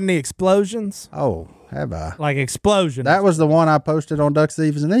 Have you had any explosions? Oh, have I? Like explosions? That was the one I posted on Ducks,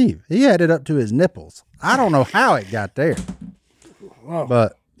 Thieves, and Eve. He had it up to his nipples. I don't know how it got there.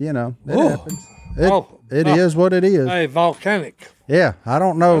 But, you know, it happens. It is what it is. Hey, volcanic. Yeah, I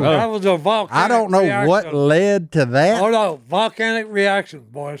don't know. That was a volcanic I don't know what reaction. led to that. Oh, no. Volcanic reaction,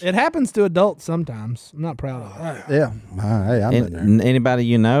 boys. It happens to adults sometimes. I'm not proud of it. Yeah. Hey, I'm in there. Anybody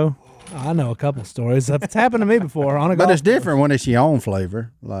you know? I know a couple stories. It's happened to me before on a But golf it's different when it's your own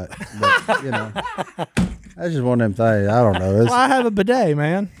flavor. Like, but, you know, that's just one of them things. I don't know. Well, I have a bidet,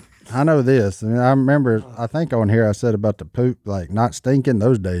 man. I know this. I mean, I remember, I think on here I said about the poop, like not stinking.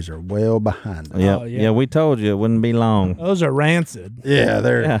 Those days are well behind us. Yeah, yeah. we told you it wouldn't be long. Those are rancid. Yeah,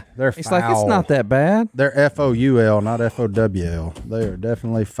 they're Yeah. they're It's foul. like it's not that bad. They're FOUL, not FOWL. They are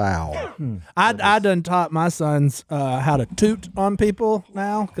definitely foul. I done taught my sons how to toot on people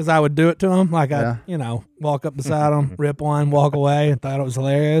now because I would do it to them. Like Yeah. walk up beside them, rip one, walk away, and thought it was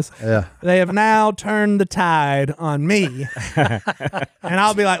hilarious. Yeah. They have now turned the tide on me, and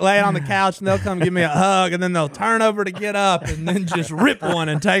I'll be like laying on the couch, and they'll come give me a hug, and then they'll turn over to get up, and then just rip one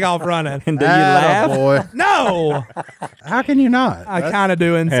and take off running. And do you laugh? Boy. No, How can you not? I kind of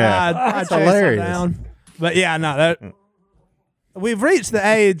do inside. I chase them hilarious. down. But yeah, no, that we've reached the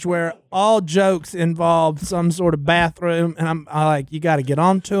age where all jokes involve some sort of bathroom, and I like, you got to get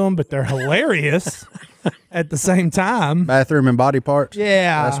onto them, but they're hilarious at the same time. Bathroom and body parts?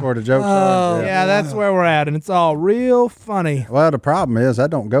 Yeah, That's where the jokes are? yeah, that's where we're at, and it's all real funny. Well, the problem is I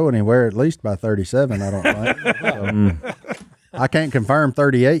don't go anywhere at least by 37, I don't think. So, I can't confirm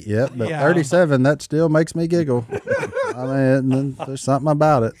 38 yet, but Yeah. 37, that still makes me giggle. I mean, there's something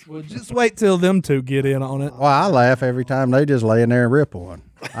about it. Well, just wait till them two get in on it. Well, I laugh every time they just lay in there and rip one.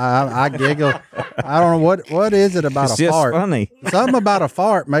 I giggle. I don't know what is it about It's a just fart. funny. Something about a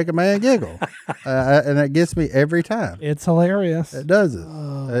fart make a man giggle, and it gets me every time. It's hilarious. It does it.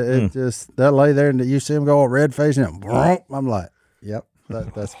 It just they'll lay there and you see them go all red face and I'm like, yep,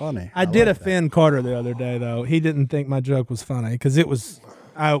 that's funny. I did like that. offend Carter the other day, though. He didn't think my joke was funny because it was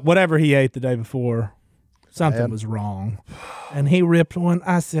whatever he ate the day before. Something was wrong. And he ripped one.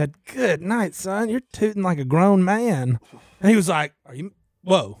 I said, "Good night, son. You're tooting like a grown man." And he was like, "Are you?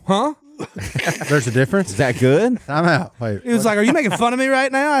 Whoa, huh?" There's a difference. Is that good? I'm out. Wait. He was like, "Are you making fun of me right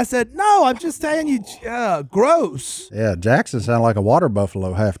now?" I said, "No, I'm just saying you gross." Yeah, Jackson sounded like a water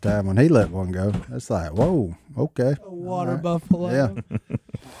buffalo halftime when he let one go. It's like, whoa, okay. Water buffalo. Yeah.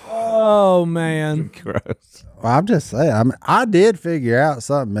 Oh man. Gross. Well, I'm just saying. I did figure out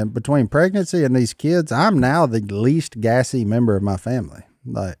something and between pregnancy and these kids. I'm now the least gassy member of my family.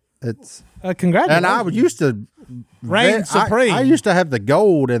 Like it's, Congratulations. and I used to Reign supreme. I used to have the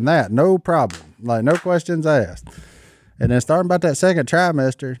gold in that, no problem, like no questions asked. And then starting about that second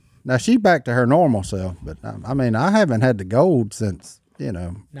trimester, now she's back to her normal self. But I mean, I haven't had the gold since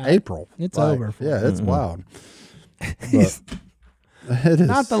April. It's Like, over for yeah, it's wild. But it is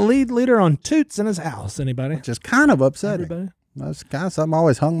Not the lead leader on toots in his house. Anybody? just kind of upsetting. Everybody? That's kind of something I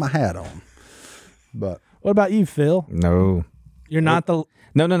always hung my hat on. But What about you, Phil? No. You're not the.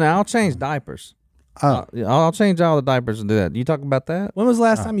 No. I'll change diapers. I'll change all the diapers and do that. You talk about that? When was the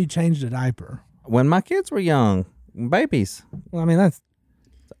last time you changed a diaper? When my kids were young, babies. Well, I mean that's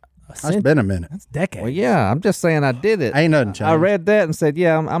it's been a minute. that's decades. Well, yeah, I'm just saying I did it. Ain't nothing changed. I read that and said,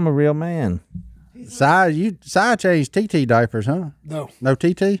 yeah, I'm a real man. Si changed TT diapers, huh? No, No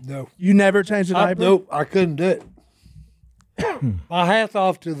TT? no. You never changed a diaper? Nope, I couldn't do it. My hat's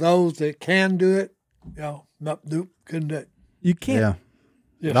off to those that can do it. Nope, couldn't do it. You can't. Yeah.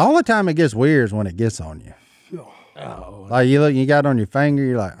 Yes. The only time it gets weird is when it gets on you. Like you look, you got it on your finger,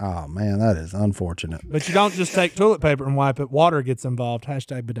 you're like, oh man, that is unfortunate. But you don't just take toilet paper and wipe it. Water gets involved.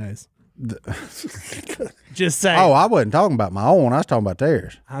 Hashtag bidets. Just saying. Oh, I wasn't talking about my own. I was talking about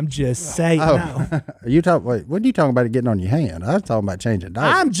theirs. I'm just saying. Oh, No. wait, what are you talking about it getting on your hand? I was talking about changing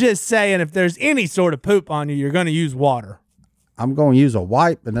diapers. I'm just saying if there's any sort of poop on you, you're going to use water. I'm going to use a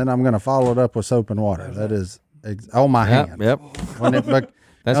wipe and then I'm going to follow it up with soap and water. That is on my hand. Yep. When it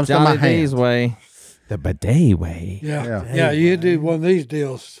That's comes to my Johnny D's hands. way. The bidet way. Yeah, you did one of these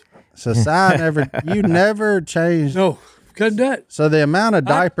deals. So you never changed. No, couldn't do it. So the amount of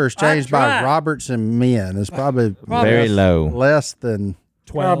diapers I changed by tried. Robertson men is probably Very low. less than.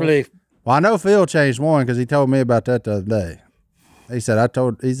 12. Probably. Well, I know Phil changed one because he told me about that the other day, He said, I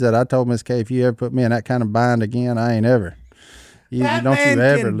told Miss K, if you ever put me in that kind of bind again, I ain't ever. That Don't man you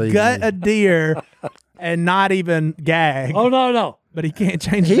ever can leave gut me. a deer and not even gag. Oh no. But he can't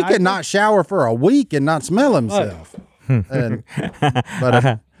change. He diapers. could not shower for a week and not smell himself.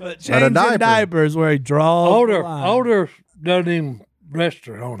 But But changing diaper. diapers where he draws. the line. Odor doesn't even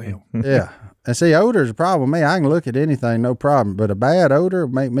register on him. yeah. And see, odor's a problem with me. I can look at anything, no problem. But a bad odor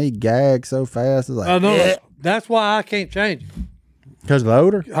make me gag so fast. It's I like, know. That's why I can't change it. because of the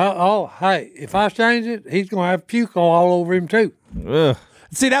odor? Hey, if I change it, he's gonna have puke all over him too. Ugh.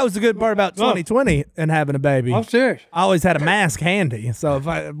 See, that was the good part about 2020 and having a baby. I'm serious. I always had a mask handy, so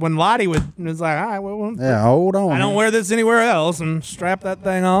when Lottie was like, all right, well, Yeah, hold on. I don't wear this anywhere else, and strap that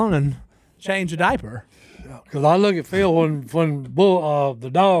thing on and change a diaper. Because I look at Phil when the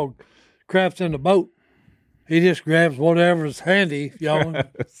dog craps in the boat, he just grabs whatever's handy, and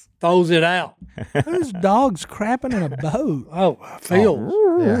throws it out. Whose dog's crapping in a boat? Oh, Phil's.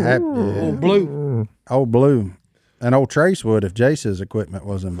 Yeah, Old Blue. Old Blue. And old Trace would if Jace's equipment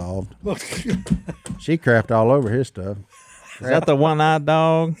was involved. She crapped all over his stuff. Is that the one-eyed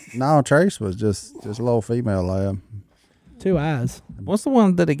dog? No, Trace was just a little female lab. 2 eyes. What's the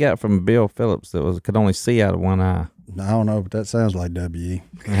one that he got from Bill Phillips that could only see out of one eye? I don't know, but that sounds like W.E.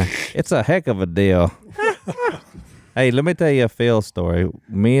 It's a heck of a deal. Hey, let me tell you a Phil story.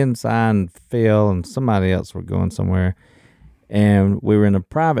 Me and Phil and somebody else were going somewhere, and we were in a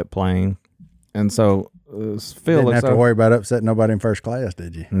private plane, and so Phil Didn't looks have to over- worry about upsetting nobody in first class,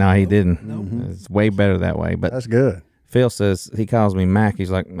 did you? No, he didn't. It's way better that way. But That's good. Phil says, he calls me Mac.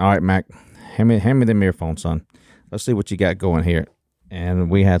 He's like, all right, Mac, hand me them earphones, son. Let's see what you got going here. And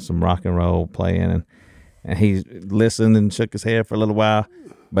we had some rock and roll playing, and he listened and shook his head for a little while.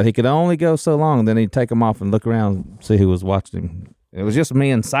 But he could only go so long. Then he'd take them off and look around and see who was watching him. It was just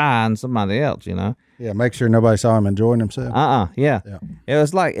me and Cy and somebody else, you know. Yeah, make sure nobody saw him enjoying himself. Yeah. Yeah.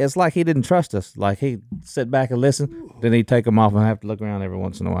 It's like he didn't trust us. Like he'd sit back and listen, then he'd take them off and have to look around every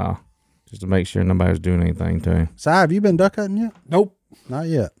once in a while just to make sure nobody was doing anything to him. Si, have you been duck hunting yet? Nope. Not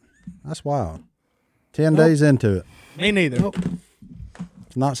yet. That's wild. 10 days into it. Me neither.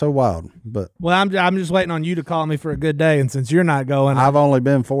 It's not so wild, but Well, I'm just waiting on you to call me for a good day, and since you're not going, I've only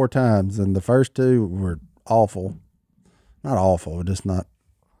been 4 times, and the first 2 were awful. Not awful, just not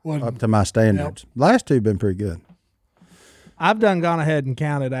up to my standards. Last 2 been pretty good. I've gone ahead and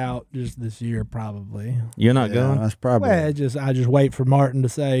counted out just this year probably. You're not Yeah, going? that's probably. Well, I just wait for Martin to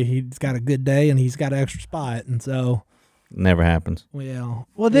say he's got a good day and he's got an extra spot, and so Never happens.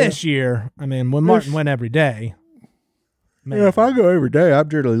 this year, I mean, when Martin went every day. Yeah, if I go every day, I'm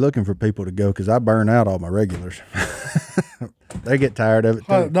generally looking for people to go because I burn out all my regulars. They get tired of it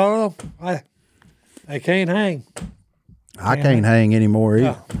too. No. I can't hang. I can't hang anymore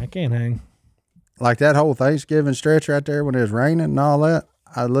either. I can't hang. Like that whole Thanksgiving stretch right there when it was raining and all that,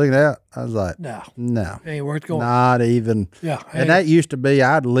 I looked at, I was like, no, Ain't worth going. not even. Yeah. And that used to be,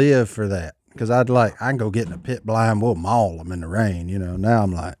 I'd live for that because I can go get in a pit blind, we'll maul them in the rain, you know. Now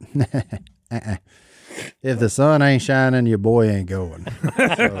I'm like, if the sun ain't shining, your boy ain't going.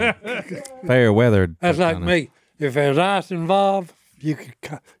 So, Fair weather. That's like me. If there's ice involved,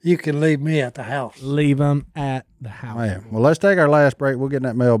 you can leave me at the house. Leave them at the house. man, well, let's take our last break. We'll get in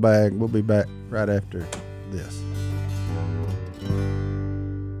that mailbag. We'll be back right after this.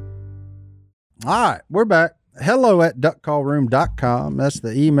 All right, we're back. Hello at duckcallroom.com. That's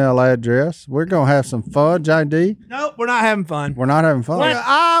the email address. We're going to have some fun, Johnny D. Nope, we're not having fun. We're not having fun.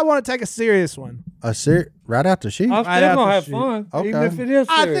 I want to take a serious one. Right out the sheet. I'm Right still out going the to have chute. fun, Okay. even if it is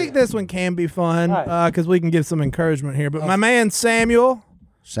I serious. think this one can be fun Right. because we can give some encouragement here. But my man Samuel,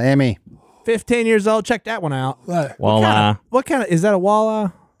 Sammy. 15 years old, check that one out. Right. Walleye. What kind of is that? A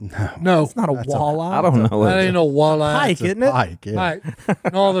walleye? No, It's not a walleye. I don't know. what that it ain't is. no walleye. Pike, isn't it? Pike, yeah.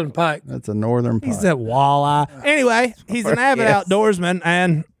 Pike. Northern pike. That's a northern pike. He said walleye. Anyway, he's an avid Yes. outdoorsman,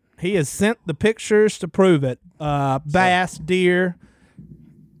 and he has sent the pictures to prove it. Bass, deer,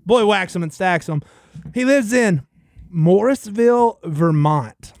 boy, whacks them and stacks them. He lives in Morrisville,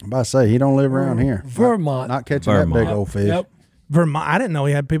 Vermont. I'm about to say, he don't live around here. Vermont. Not catching that Vermont. big old fish. Yep. Vermont. I didn't know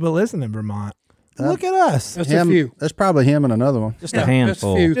he had people listening in Vermont. Look at us. That's a few. That's probably him and another one. Just a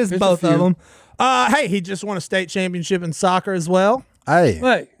handful. few. Just It's a both of few. them. Hey, he just won a state championship in soccer as well. Hey,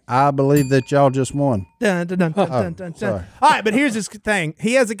 Hey, I believe that y'all just won. Dun, dun, dun, dun, dun, dun, sorry. dun. All right, but here's his thing.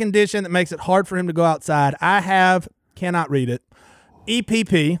 He has a condition that makes it hard for him to go outside. Cannot read it.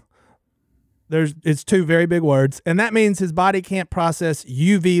 EPP. It's 2 very big words, and that means his body can't process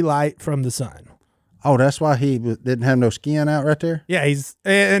UV light from the sun. Oh, that's why he didn't have no skin out right there? Yeah,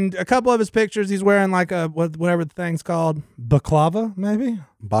 and a couple of his pictures, he's wearing like whatever the thing's called, baklava, maybe.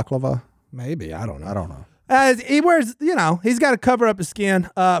 Baklava? Maybe I don't know. I don't know. He wears, he's got to cover up his skin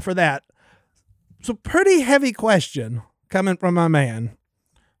for that. So pretty heavy question coming from my man.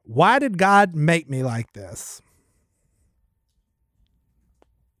 Why did God make me like this?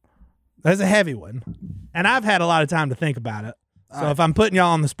 That's a heavy one. And I've had a lot of time to think about it. So if I'm putting y'all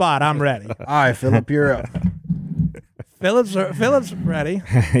on the spot, I'm ready. All right, Philip, you're up. Philip's ready.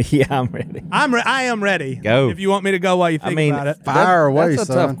 Yeah, I'm ready. I am ready. Go. If you want me to go while you think about it. Fire away, That's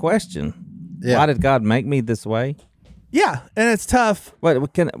a son. tough question. Yeah. Why did God make me this way? Yeah, and it's tough.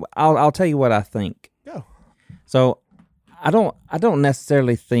 I'll tell you what I think. Go. So I don't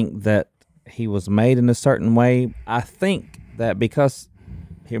necessarily think that he was made in a certain way. I think that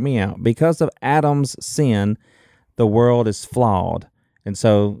hear me out, because of Adam's sin, the world is flawed. And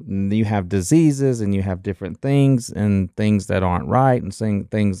so you have diseases and you have different things and things that aren't right and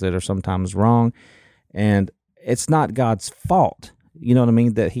things that are sometimes wrong. And it's not God's fault. You know what I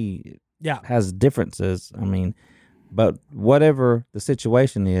mean? That he has differences. I mean, but whatever the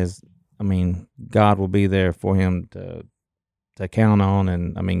situation is, I mean, God will be there for him to count on.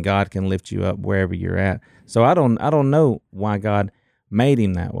 And I mean, God can lift you up wherever you're at. So I don't know why God made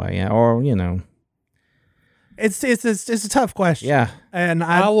him that way, or, It's a tough question. Yeah. And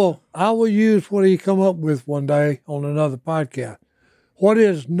I will use what he come up with one day on another podcast. What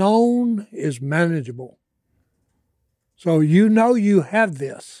is known is manageable. So you have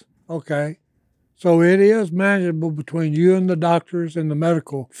this, okay? So it is manageable between you and the doctors in the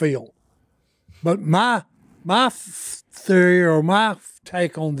medical field. But my theory or my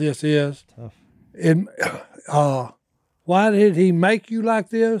take on this is, why did he make you like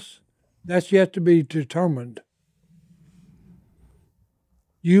this? That's yet to be determined.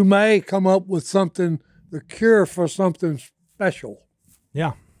 You may come up with something, the cure for something special.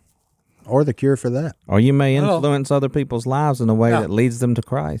 Yeah. Or the cure for that. Or you may influence other people's lives in a way that leads them to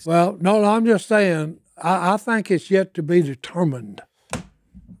Christ. Well, no, I'm just saying, I think it's yet to be determined.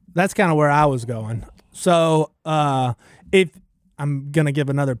 That's kind of where I was going. So if I'm going to give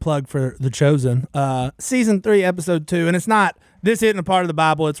another plug for The Chosen, season 3, episode 2, and it's not, this isn't a part of the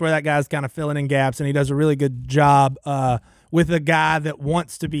Bible. It's where that guy's kind of filling in gaps, and he does a really good job with a guy that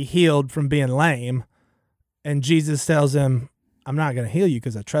wants to be healed from being lame. And Jesus tells him, I'm not going to heal you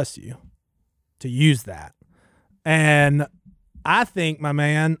because I trust you to use that. And I think, my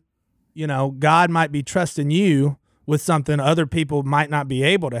man, God might be trusting you with something other people might not be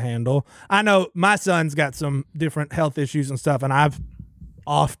able to handle. I know my son's got some different health issues and stuff, and I've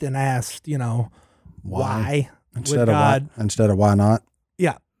often asked, why Instead of why not?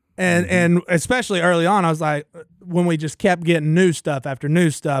 Yeah. And especially early on, I was like, when we just kept getting new stuff after new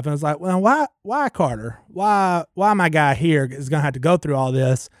stuff, and I was like, well, why Carter? Why my guy here is going to have to go through all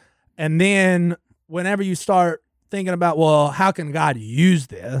this? And then whenever you start thinking about, well, how can God use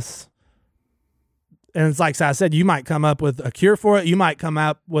this? And it's like I said, you might come up with a cure for it. You might come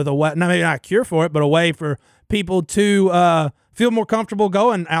up with maybe not a cure for it, but a way for people to feel more comfortable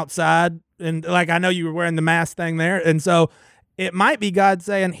going outside. And like, I know you were wearing the mask thing there. And so it might be God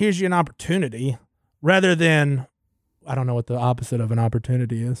saying, here's you an opportunity, rather than, I don't know what the opposite of an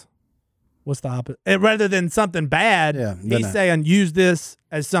opportunity is. What's the opposite? Rather than something bad, he's saying, use this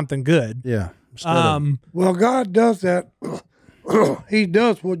as something good. Yeah. Well, God does that. He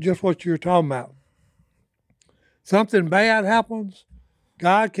does just what you're talking about. Something bad happens,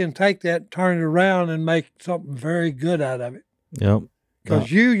 God can take that, turn it around, and make something very good out of it. Yep.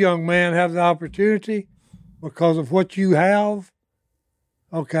 Because you, young man, have the opportunity, because of what you have,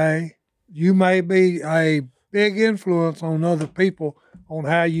 okay, you may be a big influence on other people on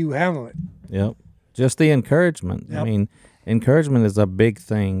how you handle it. Yep. Just the encouragement. Yep. I mean, encouragement is a big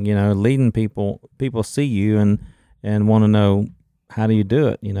thing, leading people see you and want to know, how do you do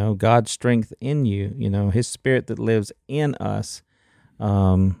it? God's strength in you, his spirit that lives in us,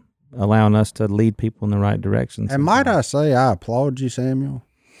 allowing us to lead people in the right direction. And might I say, I applaud you, Samuel,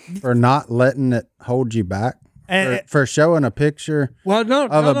 for not letting it hold you back. For showing a picture of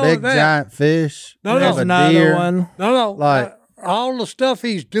a big giant fish. There's a another deer. one. Like all the stuff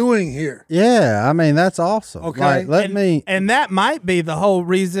he's doing here. Yeah, I mean, that's awesome. Okay. Like, and that might be the whole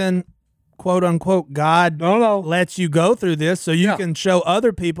reason, quote unquote, God lets you go through this, so you can show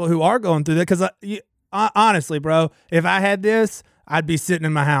other people who are going through that. Because honestly, bro, if I had this, I'd be sitting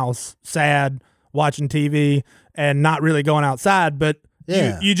in my house, sad, watching TV, and not really going outside. But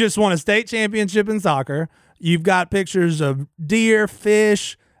you just won a state championship in soccer. You've got pictures of deer,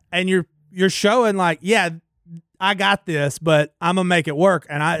 fish, and you're showing like, I got this, but I'm gonna make it work,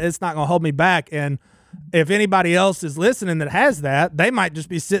 and it's not gonna hold me back. And if anybody else is listening that has that, they might just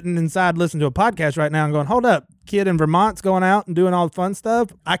be sitting inside listening to a podcast right now and going, hold up, kid in Vermont's going out and doing all the fun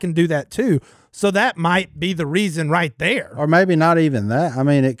stuff. I can do that too. So that might be the reason right there. Or maybe not even that. I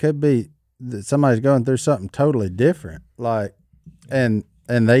mean, it could be that somebody's going through something totally different, like, and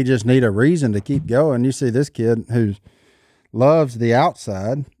they just need a reason to keep going. You see this kid who loves the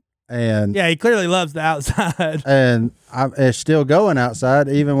outside, and yeah, he clearly loves the outside, and is still going outside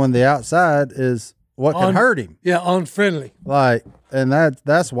even when the outside is what can hurt him. Yeah, unfriendly. Like, and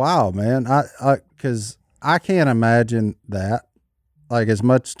that's wild, man. Because I can't imagine that. Like, as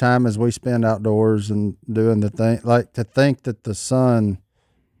much time as we spend outdoors and doing the thing, like, to think that the sun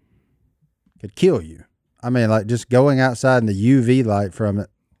could kill you. I mean, like, just going outside and the UV light from it,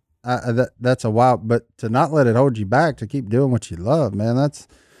 that's a wild, but to not let it hold you back, to keep doing what you love, man,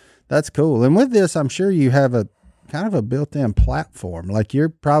 that's cool. And with this, I'm sure you have a kind of a built-in platform. Like, you're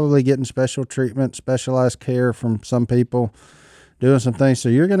probably getting special treatment, specialized care from some people, doing some things. So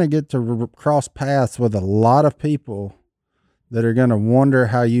you're going to get to cross paths with a lot of people that are going to wonder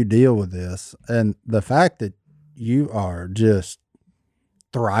how you deal with this. And the fact that you are just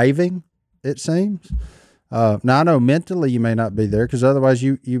thriving, it seems. Now, I know mentally you may not be there, because otherwise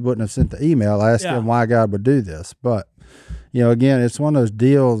you wouldn't have sent the email asking why God would do this. But, again, it's one of those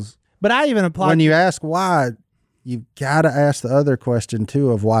deals. But I even applied. When you ask why, you've got to ask the other question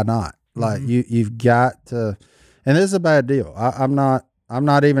too of why not. Like, you've got to, and this is a bad deal. I'm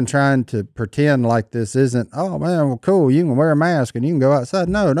not even trying to pretend like this isn't, oh man, well, cool, you can wear a mask and you can go outside.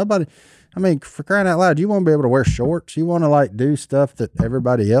 No, nobody, I mean, for crying out loud, you want to be able to wear shorts. You want to, like, do stuff that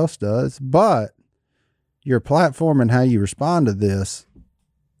everybody else does, but your platform and how you respond to this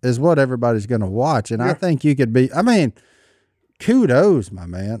is what everybody's going to watch. And I think you could be, I mean, kudos, my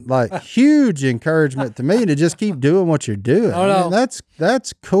man. Like, huge encouragement to me to just keep doing what you're doing. Oh, no. I mean,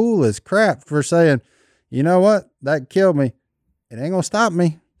 that's cool as crap for saying, you know what, that killed me. It ain't gonna stop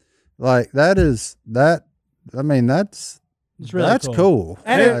me. Like, I mean, that's really cool.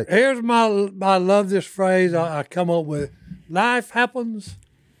 And here's I love this phrase I come up with. Life happens.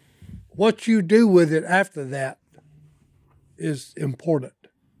 What you do with it after that is important.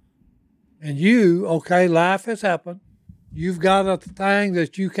 And life has happened. You've got a thing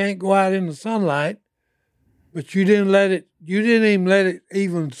that you can't go out in the sunlight, but you didn't even let it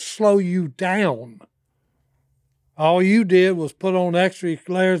even slow you down. All you did was put on extra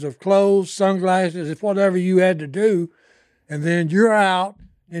layers of clothes, sunglasses, whatever you had to do, and then you're out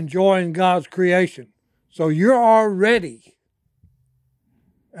enjoying God's creation. So you're already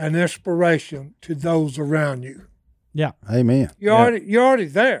an inspiration to those around you. Yeah. Amen. You're already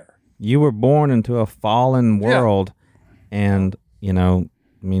there. You were born into a fallen world, and I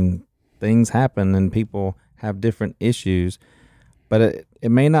mean, things happen and people have different issues, but it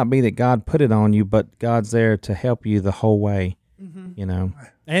may not be that God put it on you, but God's there to help you the whole way,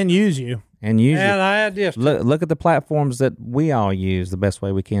 and use you. And I had this. Look at the platforms that we all use the best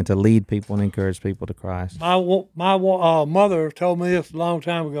way we can to lead people and encourage people to Christ. My mother told me this a long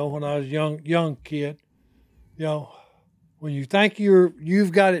time ago when I was a young kid. When you think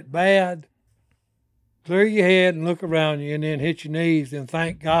you've got it bad, clear your head and look around you, and then hit your knees and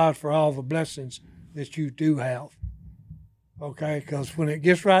thank God for all the blessings that you do have. Okay, because when it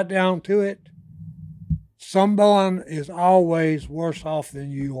gets right down to it, someone is always worse off than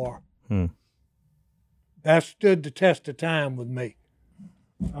you are. That stood the test of time with me.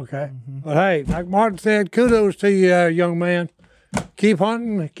 Okay, but hey, like Martin said, kudos to you, young man. Keep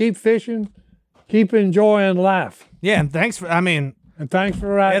hunting, keep fishing, keep enjoying life. Yeah, and thanks for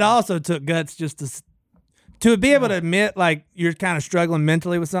writing. It also took guts just to be able to admit, like, you're kind of struggling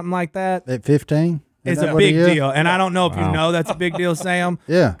mentally with something like that. At 15? It's a big deal. And I don't know if you know that's a big deal, Sam.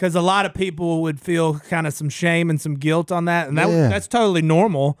 Yeah. Because a lot of people would feel kind of some shame and some guilt on that. And that's totally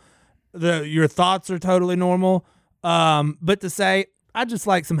normal. Your thoughts are totally normal. But to say, I'd just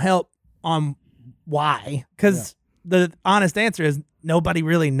like some help on why. Because the honest answer is nobody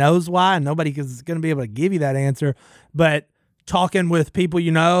really knows why, and nobody is going to be able to give you that answer. But talking with people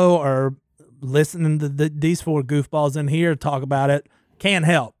or listening to these four goofballs in here talk about it can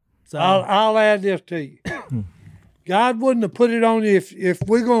help. So I'll add this to you. God wouldn't have put it on you if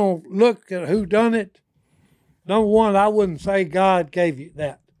we're going to look at who done it. Number one, I wouldn't say God gave you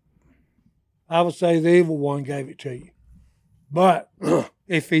that. I would say the evil one gave it to you. But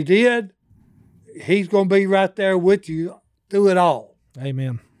if he did, he's going to be right there with you through it all.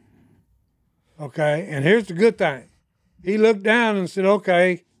 Amen. Okay, and here's the good thing. He looked down and said,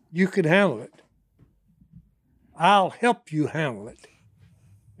 okay, you can handle it. I'll help you handle it.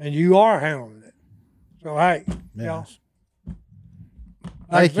 And you are handling it. So, hey,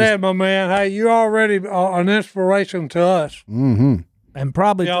 Like I Thank you. said, my man, hey, you're already an inspiration to us. Mm-hmm. And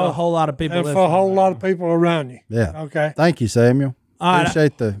probably to Yeah. a whole lot of people. And for a listening whole right lot now. of people around you. Yeah. Okay. Thank you, Samuel. All right.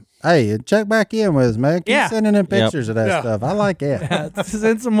 Appreciate the. Hey, and check back in with us, man. Keep Yeah. sending in pictures of that Yeah. stuff. I like it. Yeah,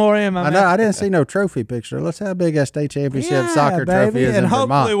 send some more in, my I man. know. I didn't see no trophy picture. Let's see how big that state championship soccer baby. trophy is and in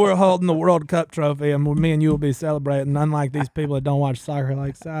hopefully Vermont. we're holding the World Cup trophy, and me and you will be celebrating. Unlike these people that don't watch soccer,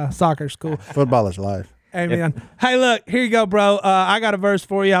 like soccer's cool. Football is life. Amen. Hey, look, here you go, bro. I got a verse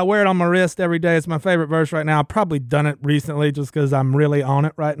for you. I wear it on my wrist every day. It's my favorite verse right now. I've probably done it recently just because I'm really on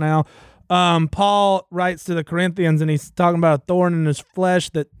it right now. Paul writes to the Corinthians, and he's talking about a thorn in his flesh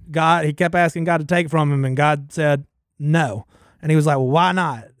that he kept asking God to take from him, and God said no. And he was like, well, why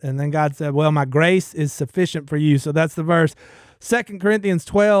not? And then God said, well, my grace is sufficient for you. So that's the verse. 2 Corinthians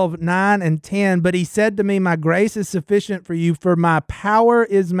 12, 9 and 10. But he said to me, my grace is sufficient for you, for my power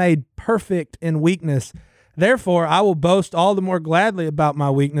is made perfect in weakness. Therefore, I will boast all the more gladly about my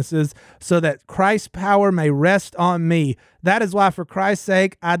weaknesses, so that Christ's power may rest on me. That is why, for Christ's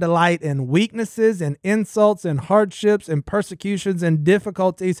sake, I delight in weaknesses and insults and hardships and persecutions and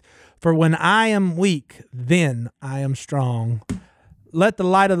difficulties. For when I am weak, then I am strong. Let the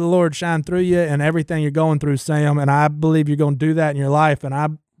light of the Lord shine through you and everything you're going through, Sam. And I believe you're going to do that in your life. And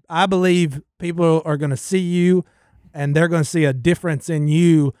I believe people are going to see you, and they're going to see a difference in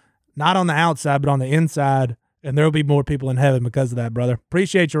you, not on the outside, but on the inside. And there will be more people in heaven because of that, brother.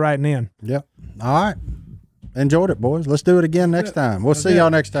 Appreciate you writing in. Yep. All right. Enjoyed it, boys. Let's do it again next time. We'll see y'all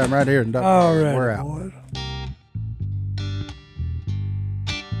next time right here in Duck. All right, We're out. boys.